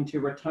turn them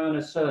into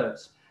returner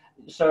serves.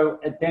 So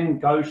it then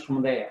goes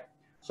from there.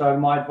 So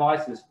my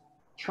advice is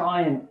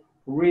try and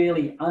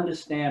really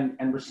understand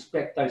and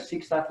respect those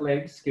 6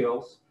 athletic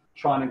skills.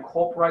 Try and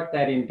incorporate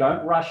that in.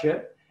 Don't rush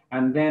it.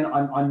 And then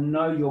I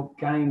know your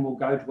game will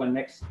go to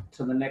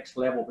the next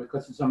level,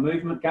 because it's a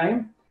movement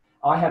game.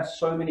 I have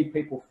so many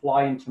people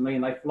fly into me,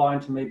 and they fly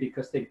into me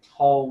because they're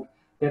told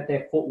that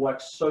their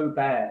footwork's so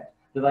bad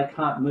that they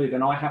can't move,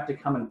 and I have to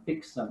come and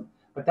fix them.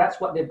 But that's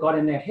what they've got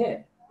in their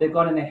head. They've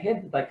got in their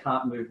head that they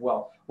can't move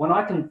well. When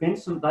I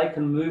convince them they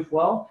can move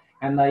well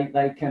and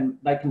they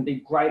can be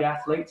great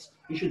athletes,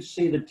 you should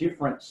see the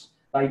difference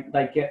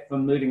they get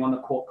from moving on the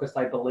court, because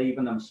they believe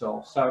in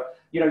themselves. So,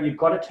 you know, you've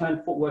got to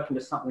turn footwork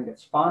into something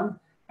that's fun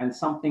and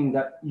something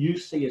that you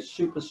see as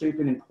super,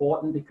 super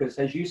important, because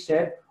as you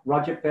said,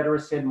 Roger Federer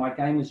said, my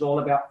game is all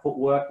about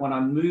footwork. When I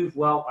move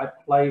well, I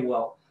play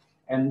well.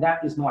 And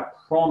that is my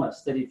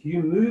promise, that if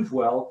you move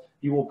well,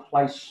 you will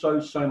play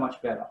so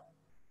much better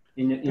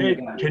in your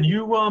game.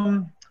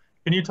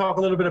 Can you talk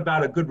a little bit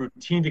about a good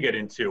routine to get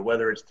into,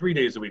 whether it's 3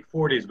 days a week,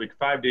 4 days a week,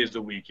 5 days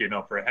a week, you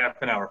know, for a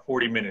half an hour,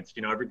 40 minutes,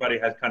 you know, everybody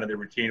has kind of their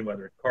routine,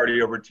 whether it's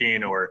cardio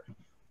routine or,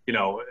 you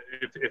know,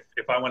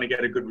 if I want to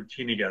get a good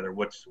routine together,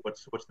 what's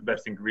the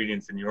best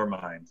ingredients in your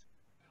mind?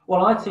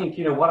 Well, I think,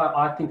 you know, what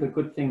I think a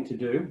good thing to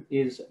do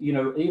is, you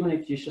know, even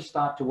if you should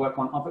start to work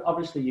on,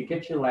 obviously you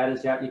get your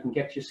ladders out, you can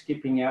get your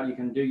skipping out, you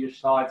can do your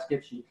side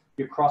skips,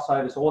 your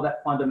crossovers, all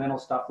that fundamental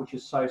stuff, which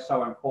is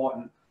so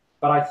important.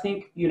 But I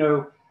think, you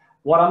know,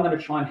 what I'm going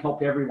to try and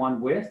help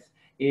everyone with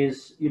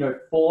is, you know,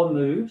 4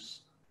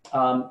 moves,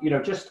 you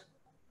know, just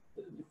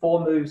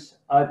 4 moves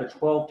over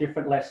 12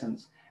 different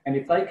lessons. And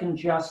if they can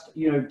just,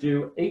 you know,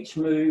 do each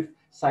move,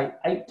 say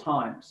 8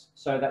 times.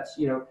 So that's,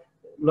 you know,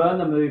 learn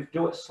the move,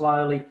 do it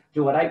slowly,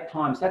 do it 8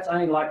 times. That's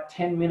only like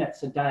 10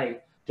 minutes a day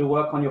to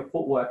work on your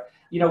footwork.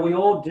 You know, we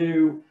all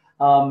do,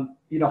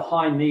 you know,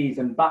 high knees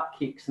and butt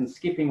kicks and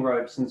skipping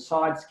ropes and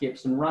side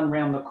skips and run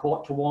around the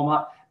court to warm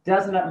up.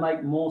 Doesn't it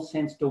make more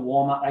sense to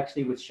warm up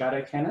actually with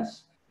shadow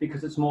tennis,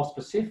 because it's more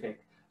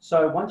specific?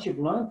 So once you've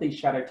learned these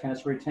shadow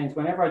tennis routines,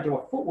 whenever I do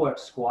a footwork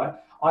squad,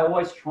 I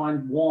always try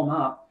and warm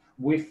up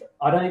with,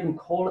 I don't even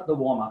call it the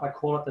warm up, I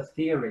call it the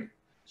theory.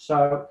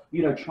 So,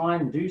 you know, try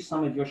and do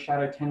some of your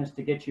shadow tennis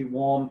to get you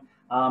warm,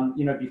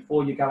 you know,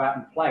 before you go out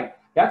and play.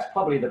 That's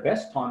probably the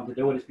best time to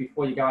do it, is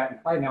before you go out and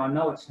play. Now, I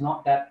know it's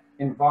not that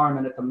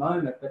environment at the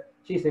moment, but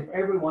geez, if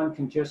everyone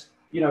can just,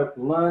 you know,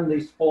 learn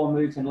these 4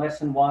 moves in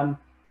lesson 1,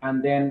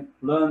 and then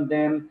learn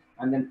them,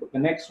 and then put the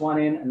next one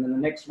in, and then the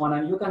next one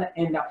in, you're going to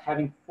end up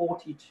having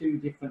 42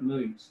 different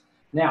moves.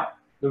 Now,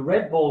 the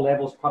red ball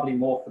level is probably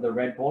more for the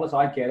red ballers,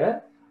 I get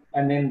it.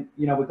 And then,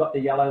 you know, we've got the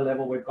yellow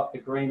level, we've got the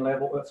green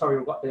level, sorry,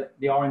 we've got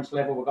the orange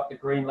level, we've got the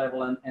green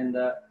level and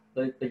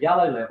the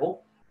yellow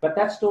level. But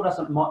that still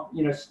doesn't,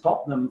 you know,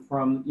 stop them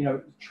from, you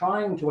know,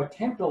 trying to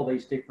attempt all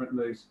these different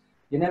moves.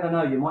 You never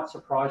know, you might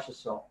surprise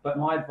yourself. But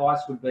my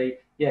advice would be,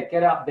 yeah,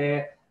 get out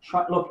there.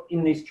 Look,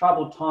 in these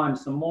troubled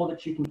times, the more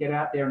that you can get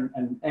out there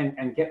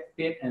and get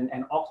fit and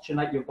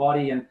oxygenate your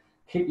body and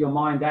keep your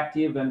mind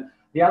active. And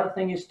the other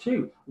thing is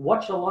too,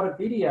 watch a lot of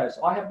videos.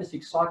 I have this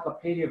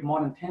encyclopedia of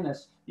modern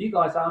tennis. You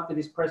guys, after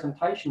this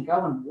presentation,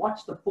 go and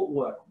watch the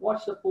footwork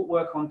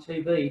on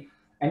TV,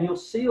 and you'll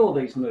see all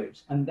these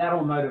moves, and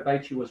that'll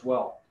motivate you as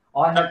well.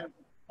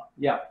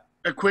 Yeah.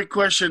 A quick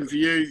question for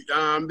you.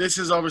 This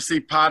is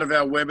obviously part of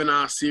our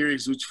webinar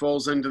series, which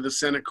falls into the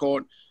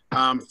Centercourt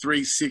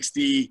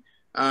 360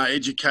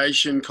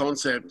 education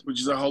concept,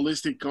 which is a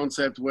holistic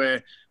concept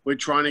where we're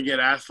trying to get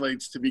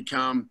athletes to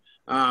become,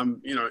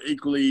 you know,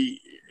 equally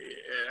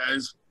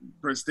as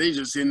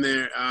prestigious in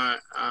their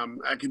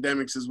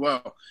academics as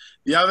well.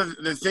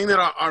 The thing that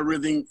I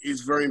really think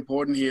is very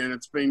important here, and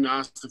it's been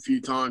asked a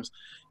few times,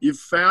 you've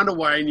found a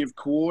way and you've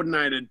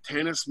coordinated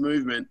tennis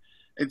movement.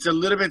 It's a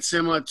little bit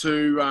similar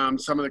to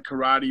some of the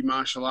karate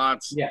martial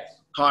arts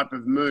type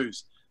of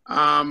moves.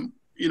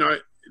 You know,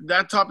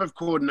 that type of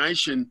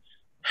coordination,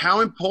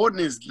 how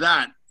important is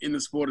that in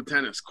the sport of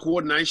tennis?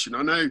 Coordination.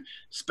 I know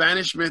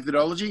Spanish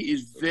methodology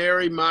is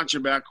very much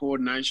about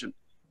coordination.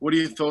 What are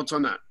your thoughts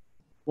on that?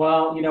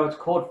 Well, you know, it's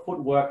called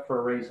footwork for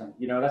a reason.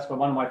 You know, that's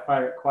one of my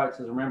favorite quotes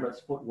is, remember,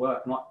 it's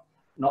footwork,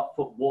 not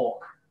footwalk.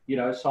 You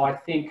know, so I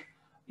think,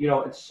 you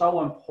know, it's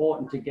so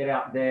important to get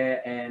out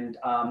there and,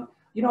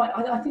 you know,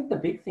 I think the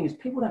big thing is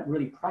people don't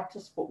really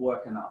practice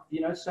footwork enough,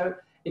 you know, so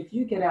if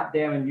you get out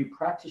there and you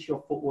practice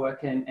your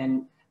footwork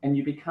and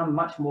you become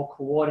much more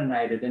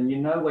coordinated and you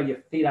know where your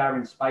feet are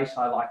in space,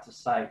 I like to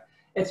say,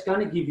 it's going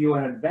to give you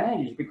an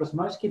advantage because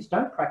most kids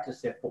don't practice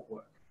their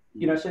footwork.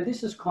 You know, so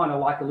this is kind of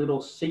like a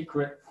little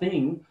secret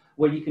thing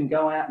where you can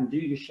go out and do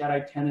your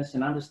shadow tennis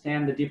and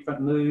understand the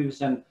different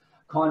moves and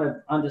kind of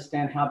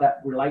understand how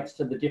that relates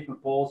to the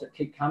different balls that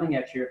keep coming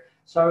at you.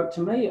 So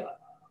to me,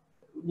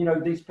 you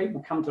know, these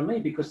people come to me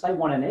because they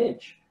want an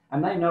edge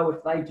and they know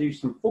if they do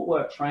some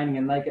footwork training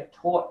and they get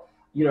taught,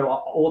 you know,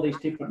 all these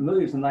different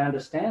moves and they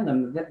understand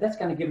them, that's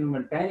going to give them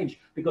an advantage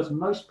because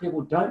most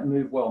people don't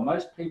move well.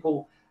 Most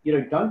people, you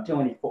know, don't do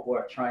any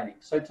footwork training.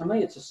 So to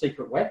me, it's a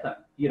secret weapon,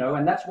 you know,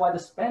 and that's why the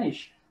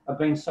Spanish have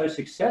been so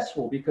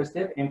successful because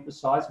they've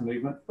emphasized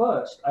movement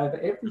first over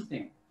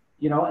everything,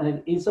 you know, and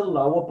it is a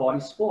lower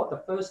body sport.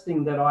 The first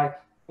thing that I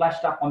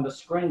flashed up on the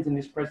screens in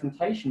this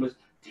presentation was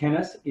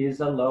tennis is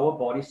a lower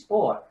body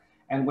sport.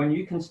 And when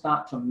you can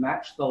start to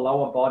match the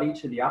lower body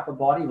to the upper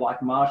body,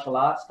 like martial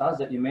arts does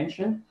that you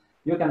mentioned,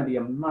 you're going to be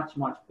a much,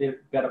 much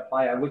better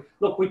player.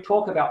 We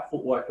talk about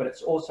footwork, but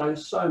it's also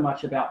so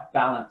much about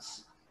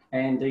balance.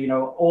 And, you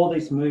know, all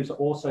these moves are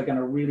also going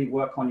to really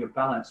work on your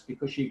balance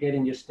because you're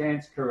getting your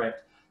stance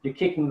correct. You're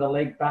kicking the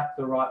leg back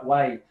the right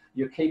way.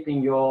 You're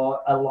keeping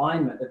your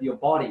alignment of your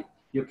body.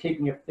 You're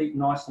keeping your feet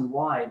nice and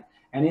wide.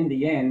 And in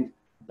the end,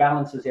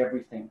 balance is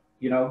everything.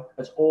 You know,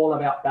 it's all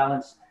about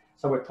balance.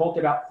 So we've talked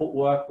about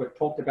footwork, we've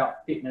talked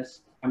about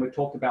fitness, and we've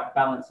talked about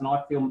balance. And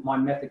I feel my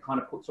method kind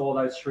of puts all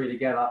those three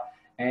together.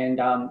 And,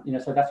 you know,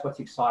 so that's what's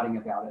exciting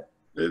about it.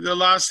 The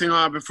last thing,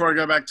 before I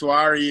go back to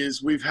Ari,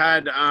 is we've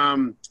had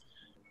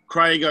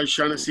Craig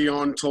O'Shaughnessy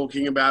on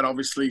talking about,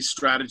 obviously,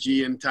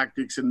 strategy and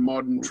tactics and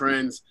modern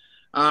trends.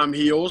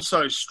 He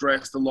also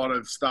stressed a lot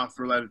of stuff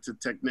related to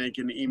technique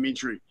and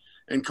imagery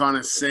and kind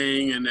of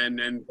seeing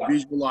and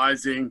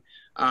visualizing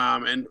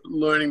and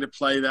learning to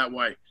play that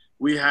way.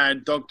 We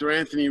had Dr.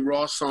 Anthony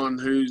Ross on,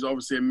 who's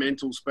obviously a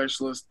mental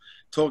specialist,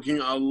 talking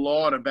a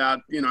lot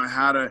about, you know,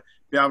 how to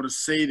be able to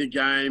see the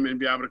game and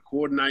be able to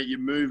coordinate your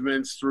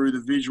movements through the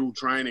visual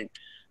training.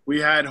 We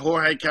had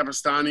Jorge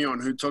Capistani on,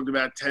 who talked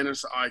about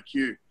tennis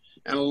IQ.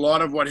 And a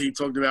lot of what he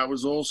talked about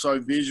was also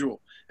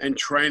visual and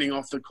training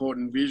off the court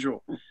and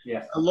visual.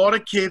 Yes. A lot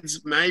of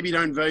kids maybe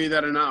don't value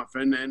that enough.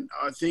 And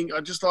I think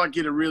I'd just like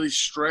you to really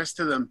stress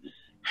to them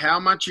how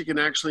much you can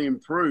actually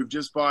improve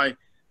just by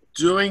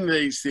doing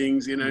these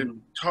things in a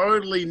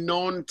totally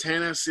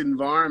non-tennis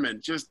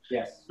environment, just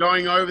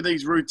going over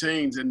these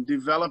routines and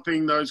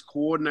developing those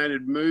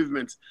coordinated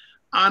movements,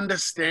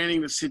 understanding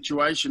the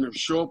situation of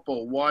short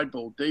ball, wide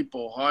ball, deep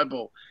ball, high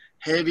ball,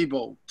 heavy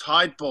ball,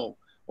 tight ball,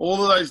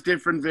 all of those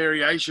different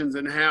variations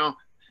and how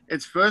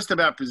it's first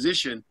about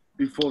position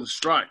before the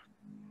strike.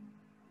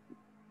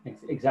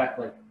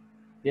 Exactly.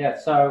 Yeah.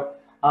 So,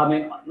 I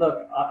mean,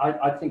 look,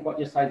 I think what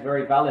you say is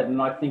very valid.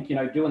 And I think, you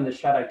know, doing the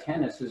shadow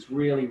tennis is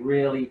really,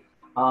 really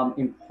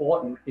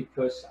important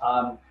because,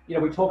 you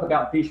know, we talk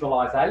about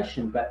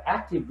visualization, but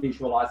active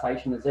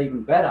visualization is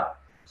even better.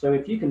 So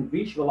if you can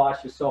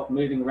visualize yourself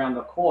moving around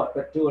the court,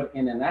 but do it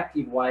in an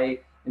active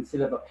way instead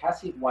of a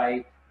passive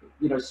way,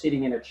 you know,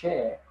 sitting in a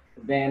chair,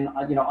 then,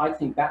 you know, I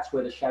think that's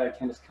where the shadow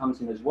tennis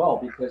comes in as well,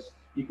 because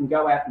you can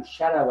go out and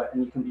shadow it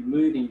and you can be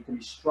moving, you can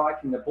be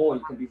striking the ball,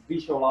 you can be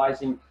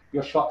visualizing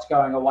your shots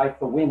going away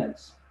for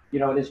winners. You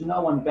know, there's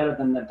no one better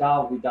than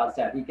Nadal who does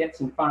that. He gets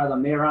in front of the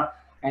mirror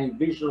and he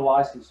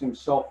visualizes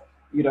himself,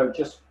 you know,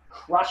 just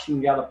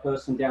crushing the other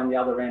person down the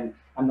other end.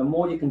 And the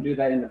more you can do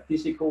that in a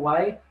physical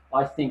way,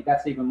 I think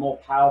that's even more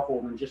powerful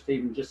than just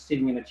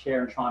sitting in a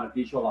chair and trying to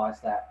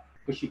visualize that,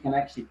 because you can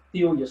actually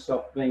feel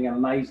yourself being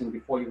amazing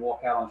before you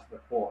walk out onto the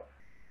court.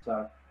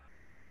 So,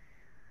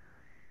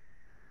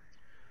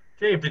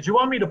 Dave, did you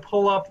want me to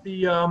pull up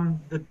the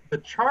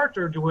chart,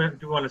 or do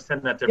you want to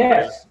send that to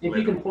everybody? Yes, if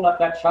you can pull up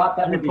that chart,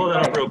 that would be great.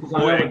 Let me pull that up real quick.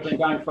 I know we've been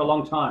going for a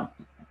long time.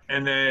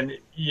 And then,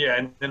 yeah,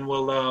 and then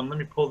we'll, let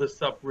me pull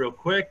this up real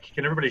quick.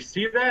 Can everybody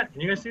see that?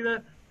 Can you guys see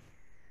that?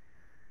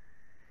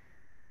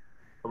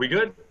 Are we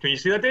good? Can you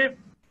see that, Dave?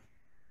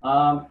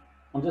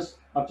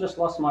 I've just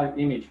lost my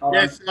image. Hold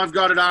yes, on. I've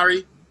got it,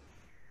 Ari.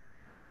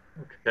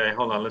 Okay,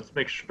 hold on. Let's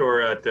make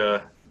sure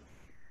that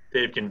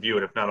Dave can view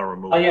it. If not, I'll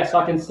remove Oh, it. yes,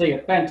 I can see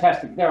it.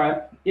 Fantastic. There I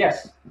am.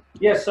 Yes.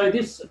 Yes, so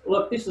this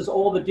is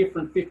all the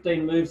different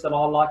 15 moves that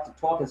I like to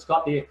talk. It's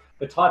got the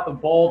type of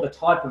ball, the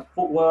type of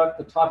footwork,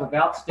 the type of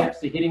outsteps,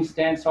 the hitting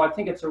stance. So I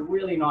think it's a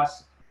really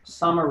nice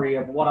summary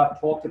of what I've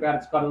talked about.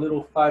 It's got a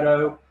little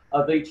photo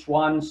of each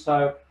one.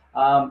 So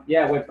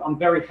yeah, I'm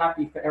very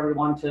happy for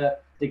everyone to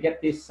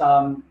get this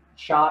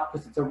chart,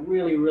 because it's a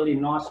really, really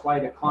nice way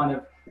to kind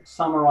of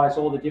summarize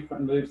all the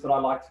different moves that I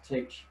like to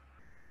teach.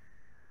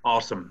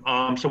 Awesome.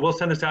 So we'll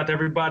send this out to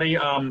everybody.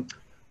 I'm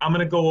going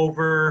to go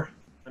over,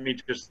 let me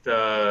just get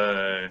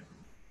out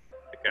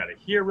of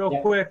here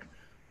real quick.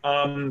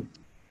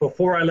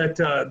 Before I let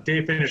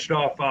Dave finish it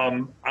off,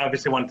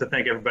 obviously wanted to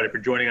thank everybody for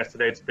joining us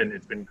today. It's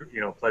been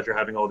a pleasure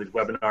having all these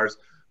webinars.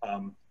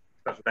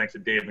 Special thanks to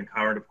Dave and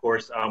Karen, of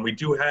course. We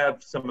do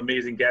have some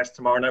amazing guests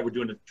tomorrow night. We're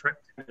doing a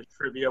tennis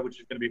trivia, which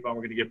is going to be fun.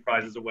 We're going to give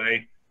prizes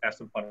away, ask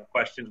some fun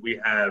questions. We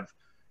have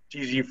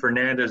Gigi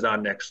Fernandez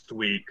on next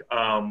week.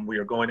 We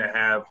are going to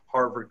have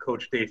Harvard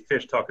coach Dave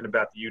Fish talking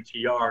about the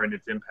UTR and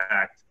its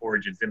impact,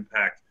 Origin's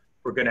impact.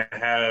 We're going to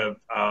have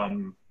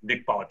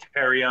Nick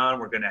Bollettieri on.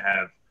 We're going to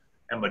have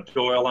Emma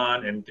Doyle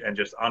on, and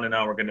just on and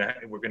on. We're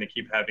going to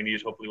keep having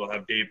these. Hopefully, we'll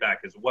have Dave back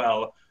as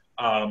well.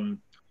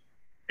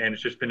 And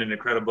it's just been an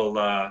incredible,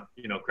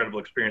 incredible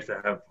experience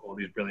to have all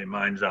these brilliant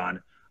minds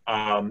on.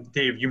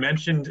 Dave, you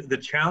mentioned the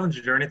challenge.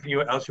 Is there anything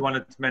else you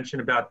wanted to mention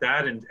about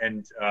that,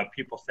 and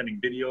people sending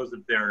videos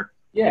of their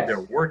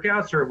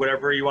workouts, or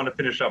whatever you want to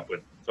finish up with?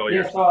 So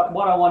So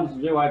what I wanted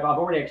to do, I've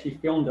already actually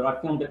filmed it. I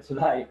filmed it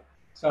today,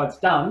 so it's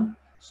done.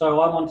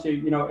 So I want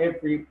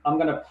to, I'm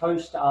going to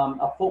post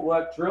a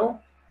footwork drill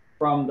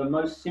from the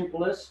most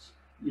simplest,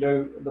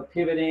 the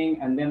pivoting,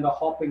 and then the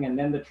hopping, and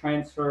then the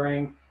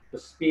transferring, the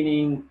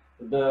spinning,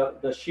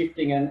 the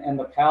shifting, and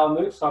the power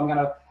move. So I'm going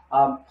to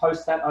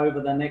post that over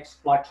the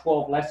next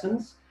 12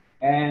 lessons,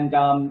 and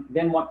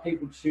then want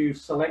people to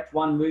select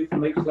one move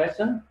from each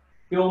lesson,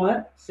 film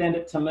it, send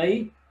it to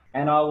me,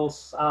 and I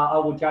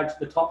will judge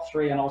the top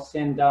 3, and I'll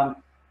send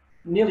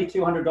nearly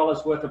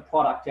 $200 worth of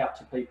product out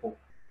to people.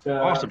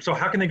 Awesome. So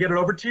how can they get it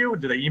over to you?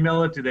 Do they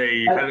email it? Do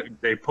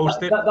they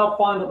post it? They'll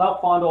find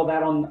all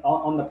that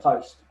on the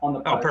post.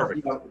 Oh,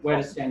 perfect. Where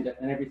to send it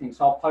and everything.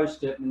 So I'll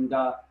post it, and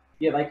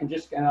yeah, they can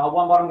just. And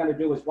what I'm going to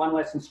do is one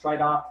lesson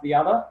straight after the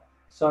other.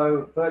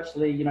 So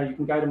virtually, you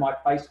can go to my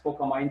Facebook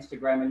or my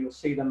Instagram, and you'll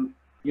see them,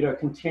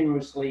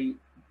 continuously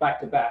back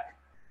to back.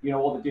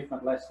 All the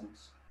different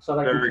lessons. So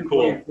they can keep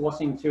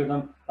reinforcing to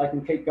them. They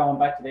can keep going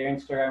back to their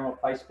Instagram or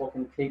Facebook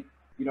and keep,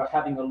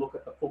 having a look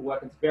at the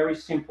footwork. It's very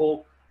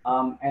simple.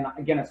 And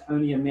again, it's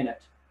only a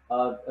minute,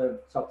 so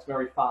it's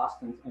very fast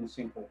and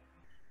simple.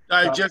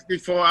 Just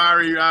before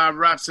Ari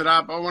wraps it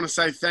up, I want to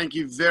say thank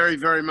you very,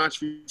 very much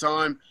for your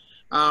time.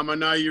 I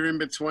know you're in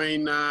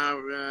between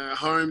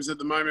homes at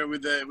the moment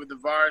with the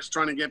virus,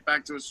 trying to get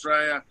back to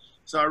Australia.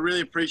 So I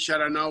really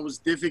appreciate it. I know it was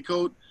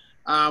difficult.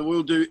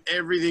 We'll do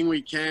everything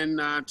we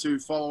can to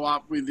follow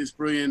up with this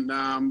brilliant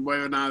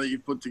webinar that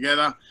you've put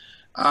together.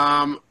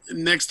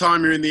 Next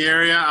time you're in the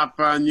area up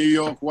New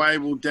York way,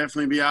 we'll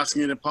definitely be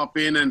asking you to pop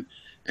in and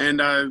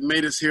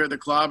meet us here at the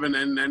club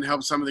and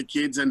help some of the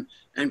kids and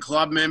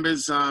club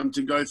members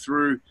to go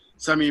through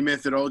some of your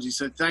methodology.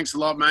 So thanks a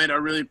lot, mate. I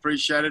really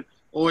appreciate it.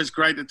 Always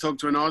great to talk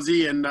to an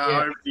Aussie, and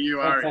over to you,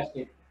 Ari.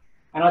 Fantastic.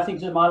 And I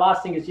think my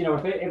last thing is,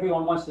 if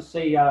everyone wants to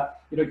see, go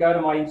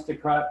to my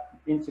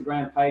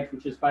Instagram page,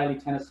 which is Bailey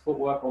Tennis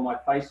Footwork, or my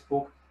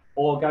Facebook,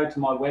 or go to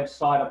my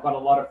website. I've got a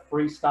lot of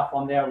free stuff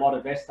on there, a lot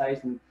of essays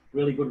and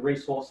really good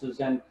resources,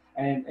 and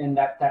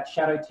that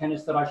shadow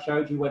tennis that I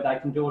showed you, where they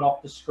can do it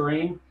off the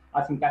screen.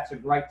 I think that's a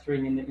great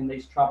thing in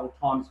these troubled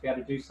times, to be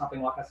able to do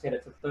something. Like I said,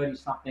 it's a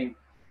 30-something,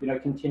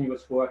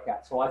 continuous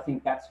workout. So I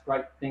think that's a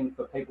great thing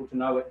for people to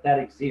know that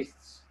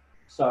exists.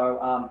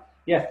 So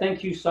yeah,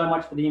 thank you so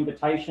much for the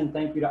invitation.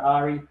 Thank you to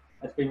Ari.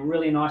 It's been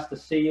really nice to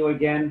see you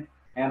again,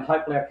 and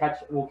hopefully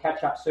we'll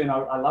catch up soon.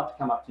 I love to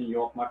come up to New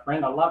York, my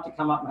friend. I'd love to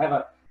come up and have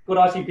a good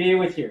Aussie beer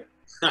with you.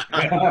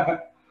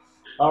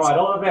 All right,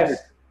 all the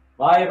best.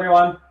 Bye,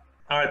 everyone.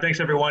 All right, thanks,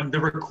 everyone. The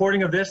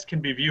recording of this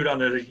can be viewed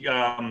on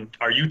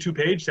our YouTube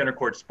page,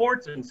 Centercourt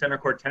Sports, and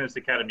Centercourt Tennis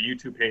Academy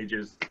YouTube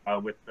pages.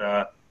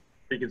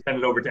 You can send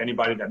it over to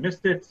anybody that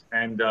missed it.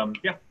 And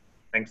yeah,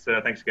 thanks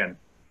again.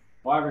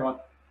 Bye, everyone.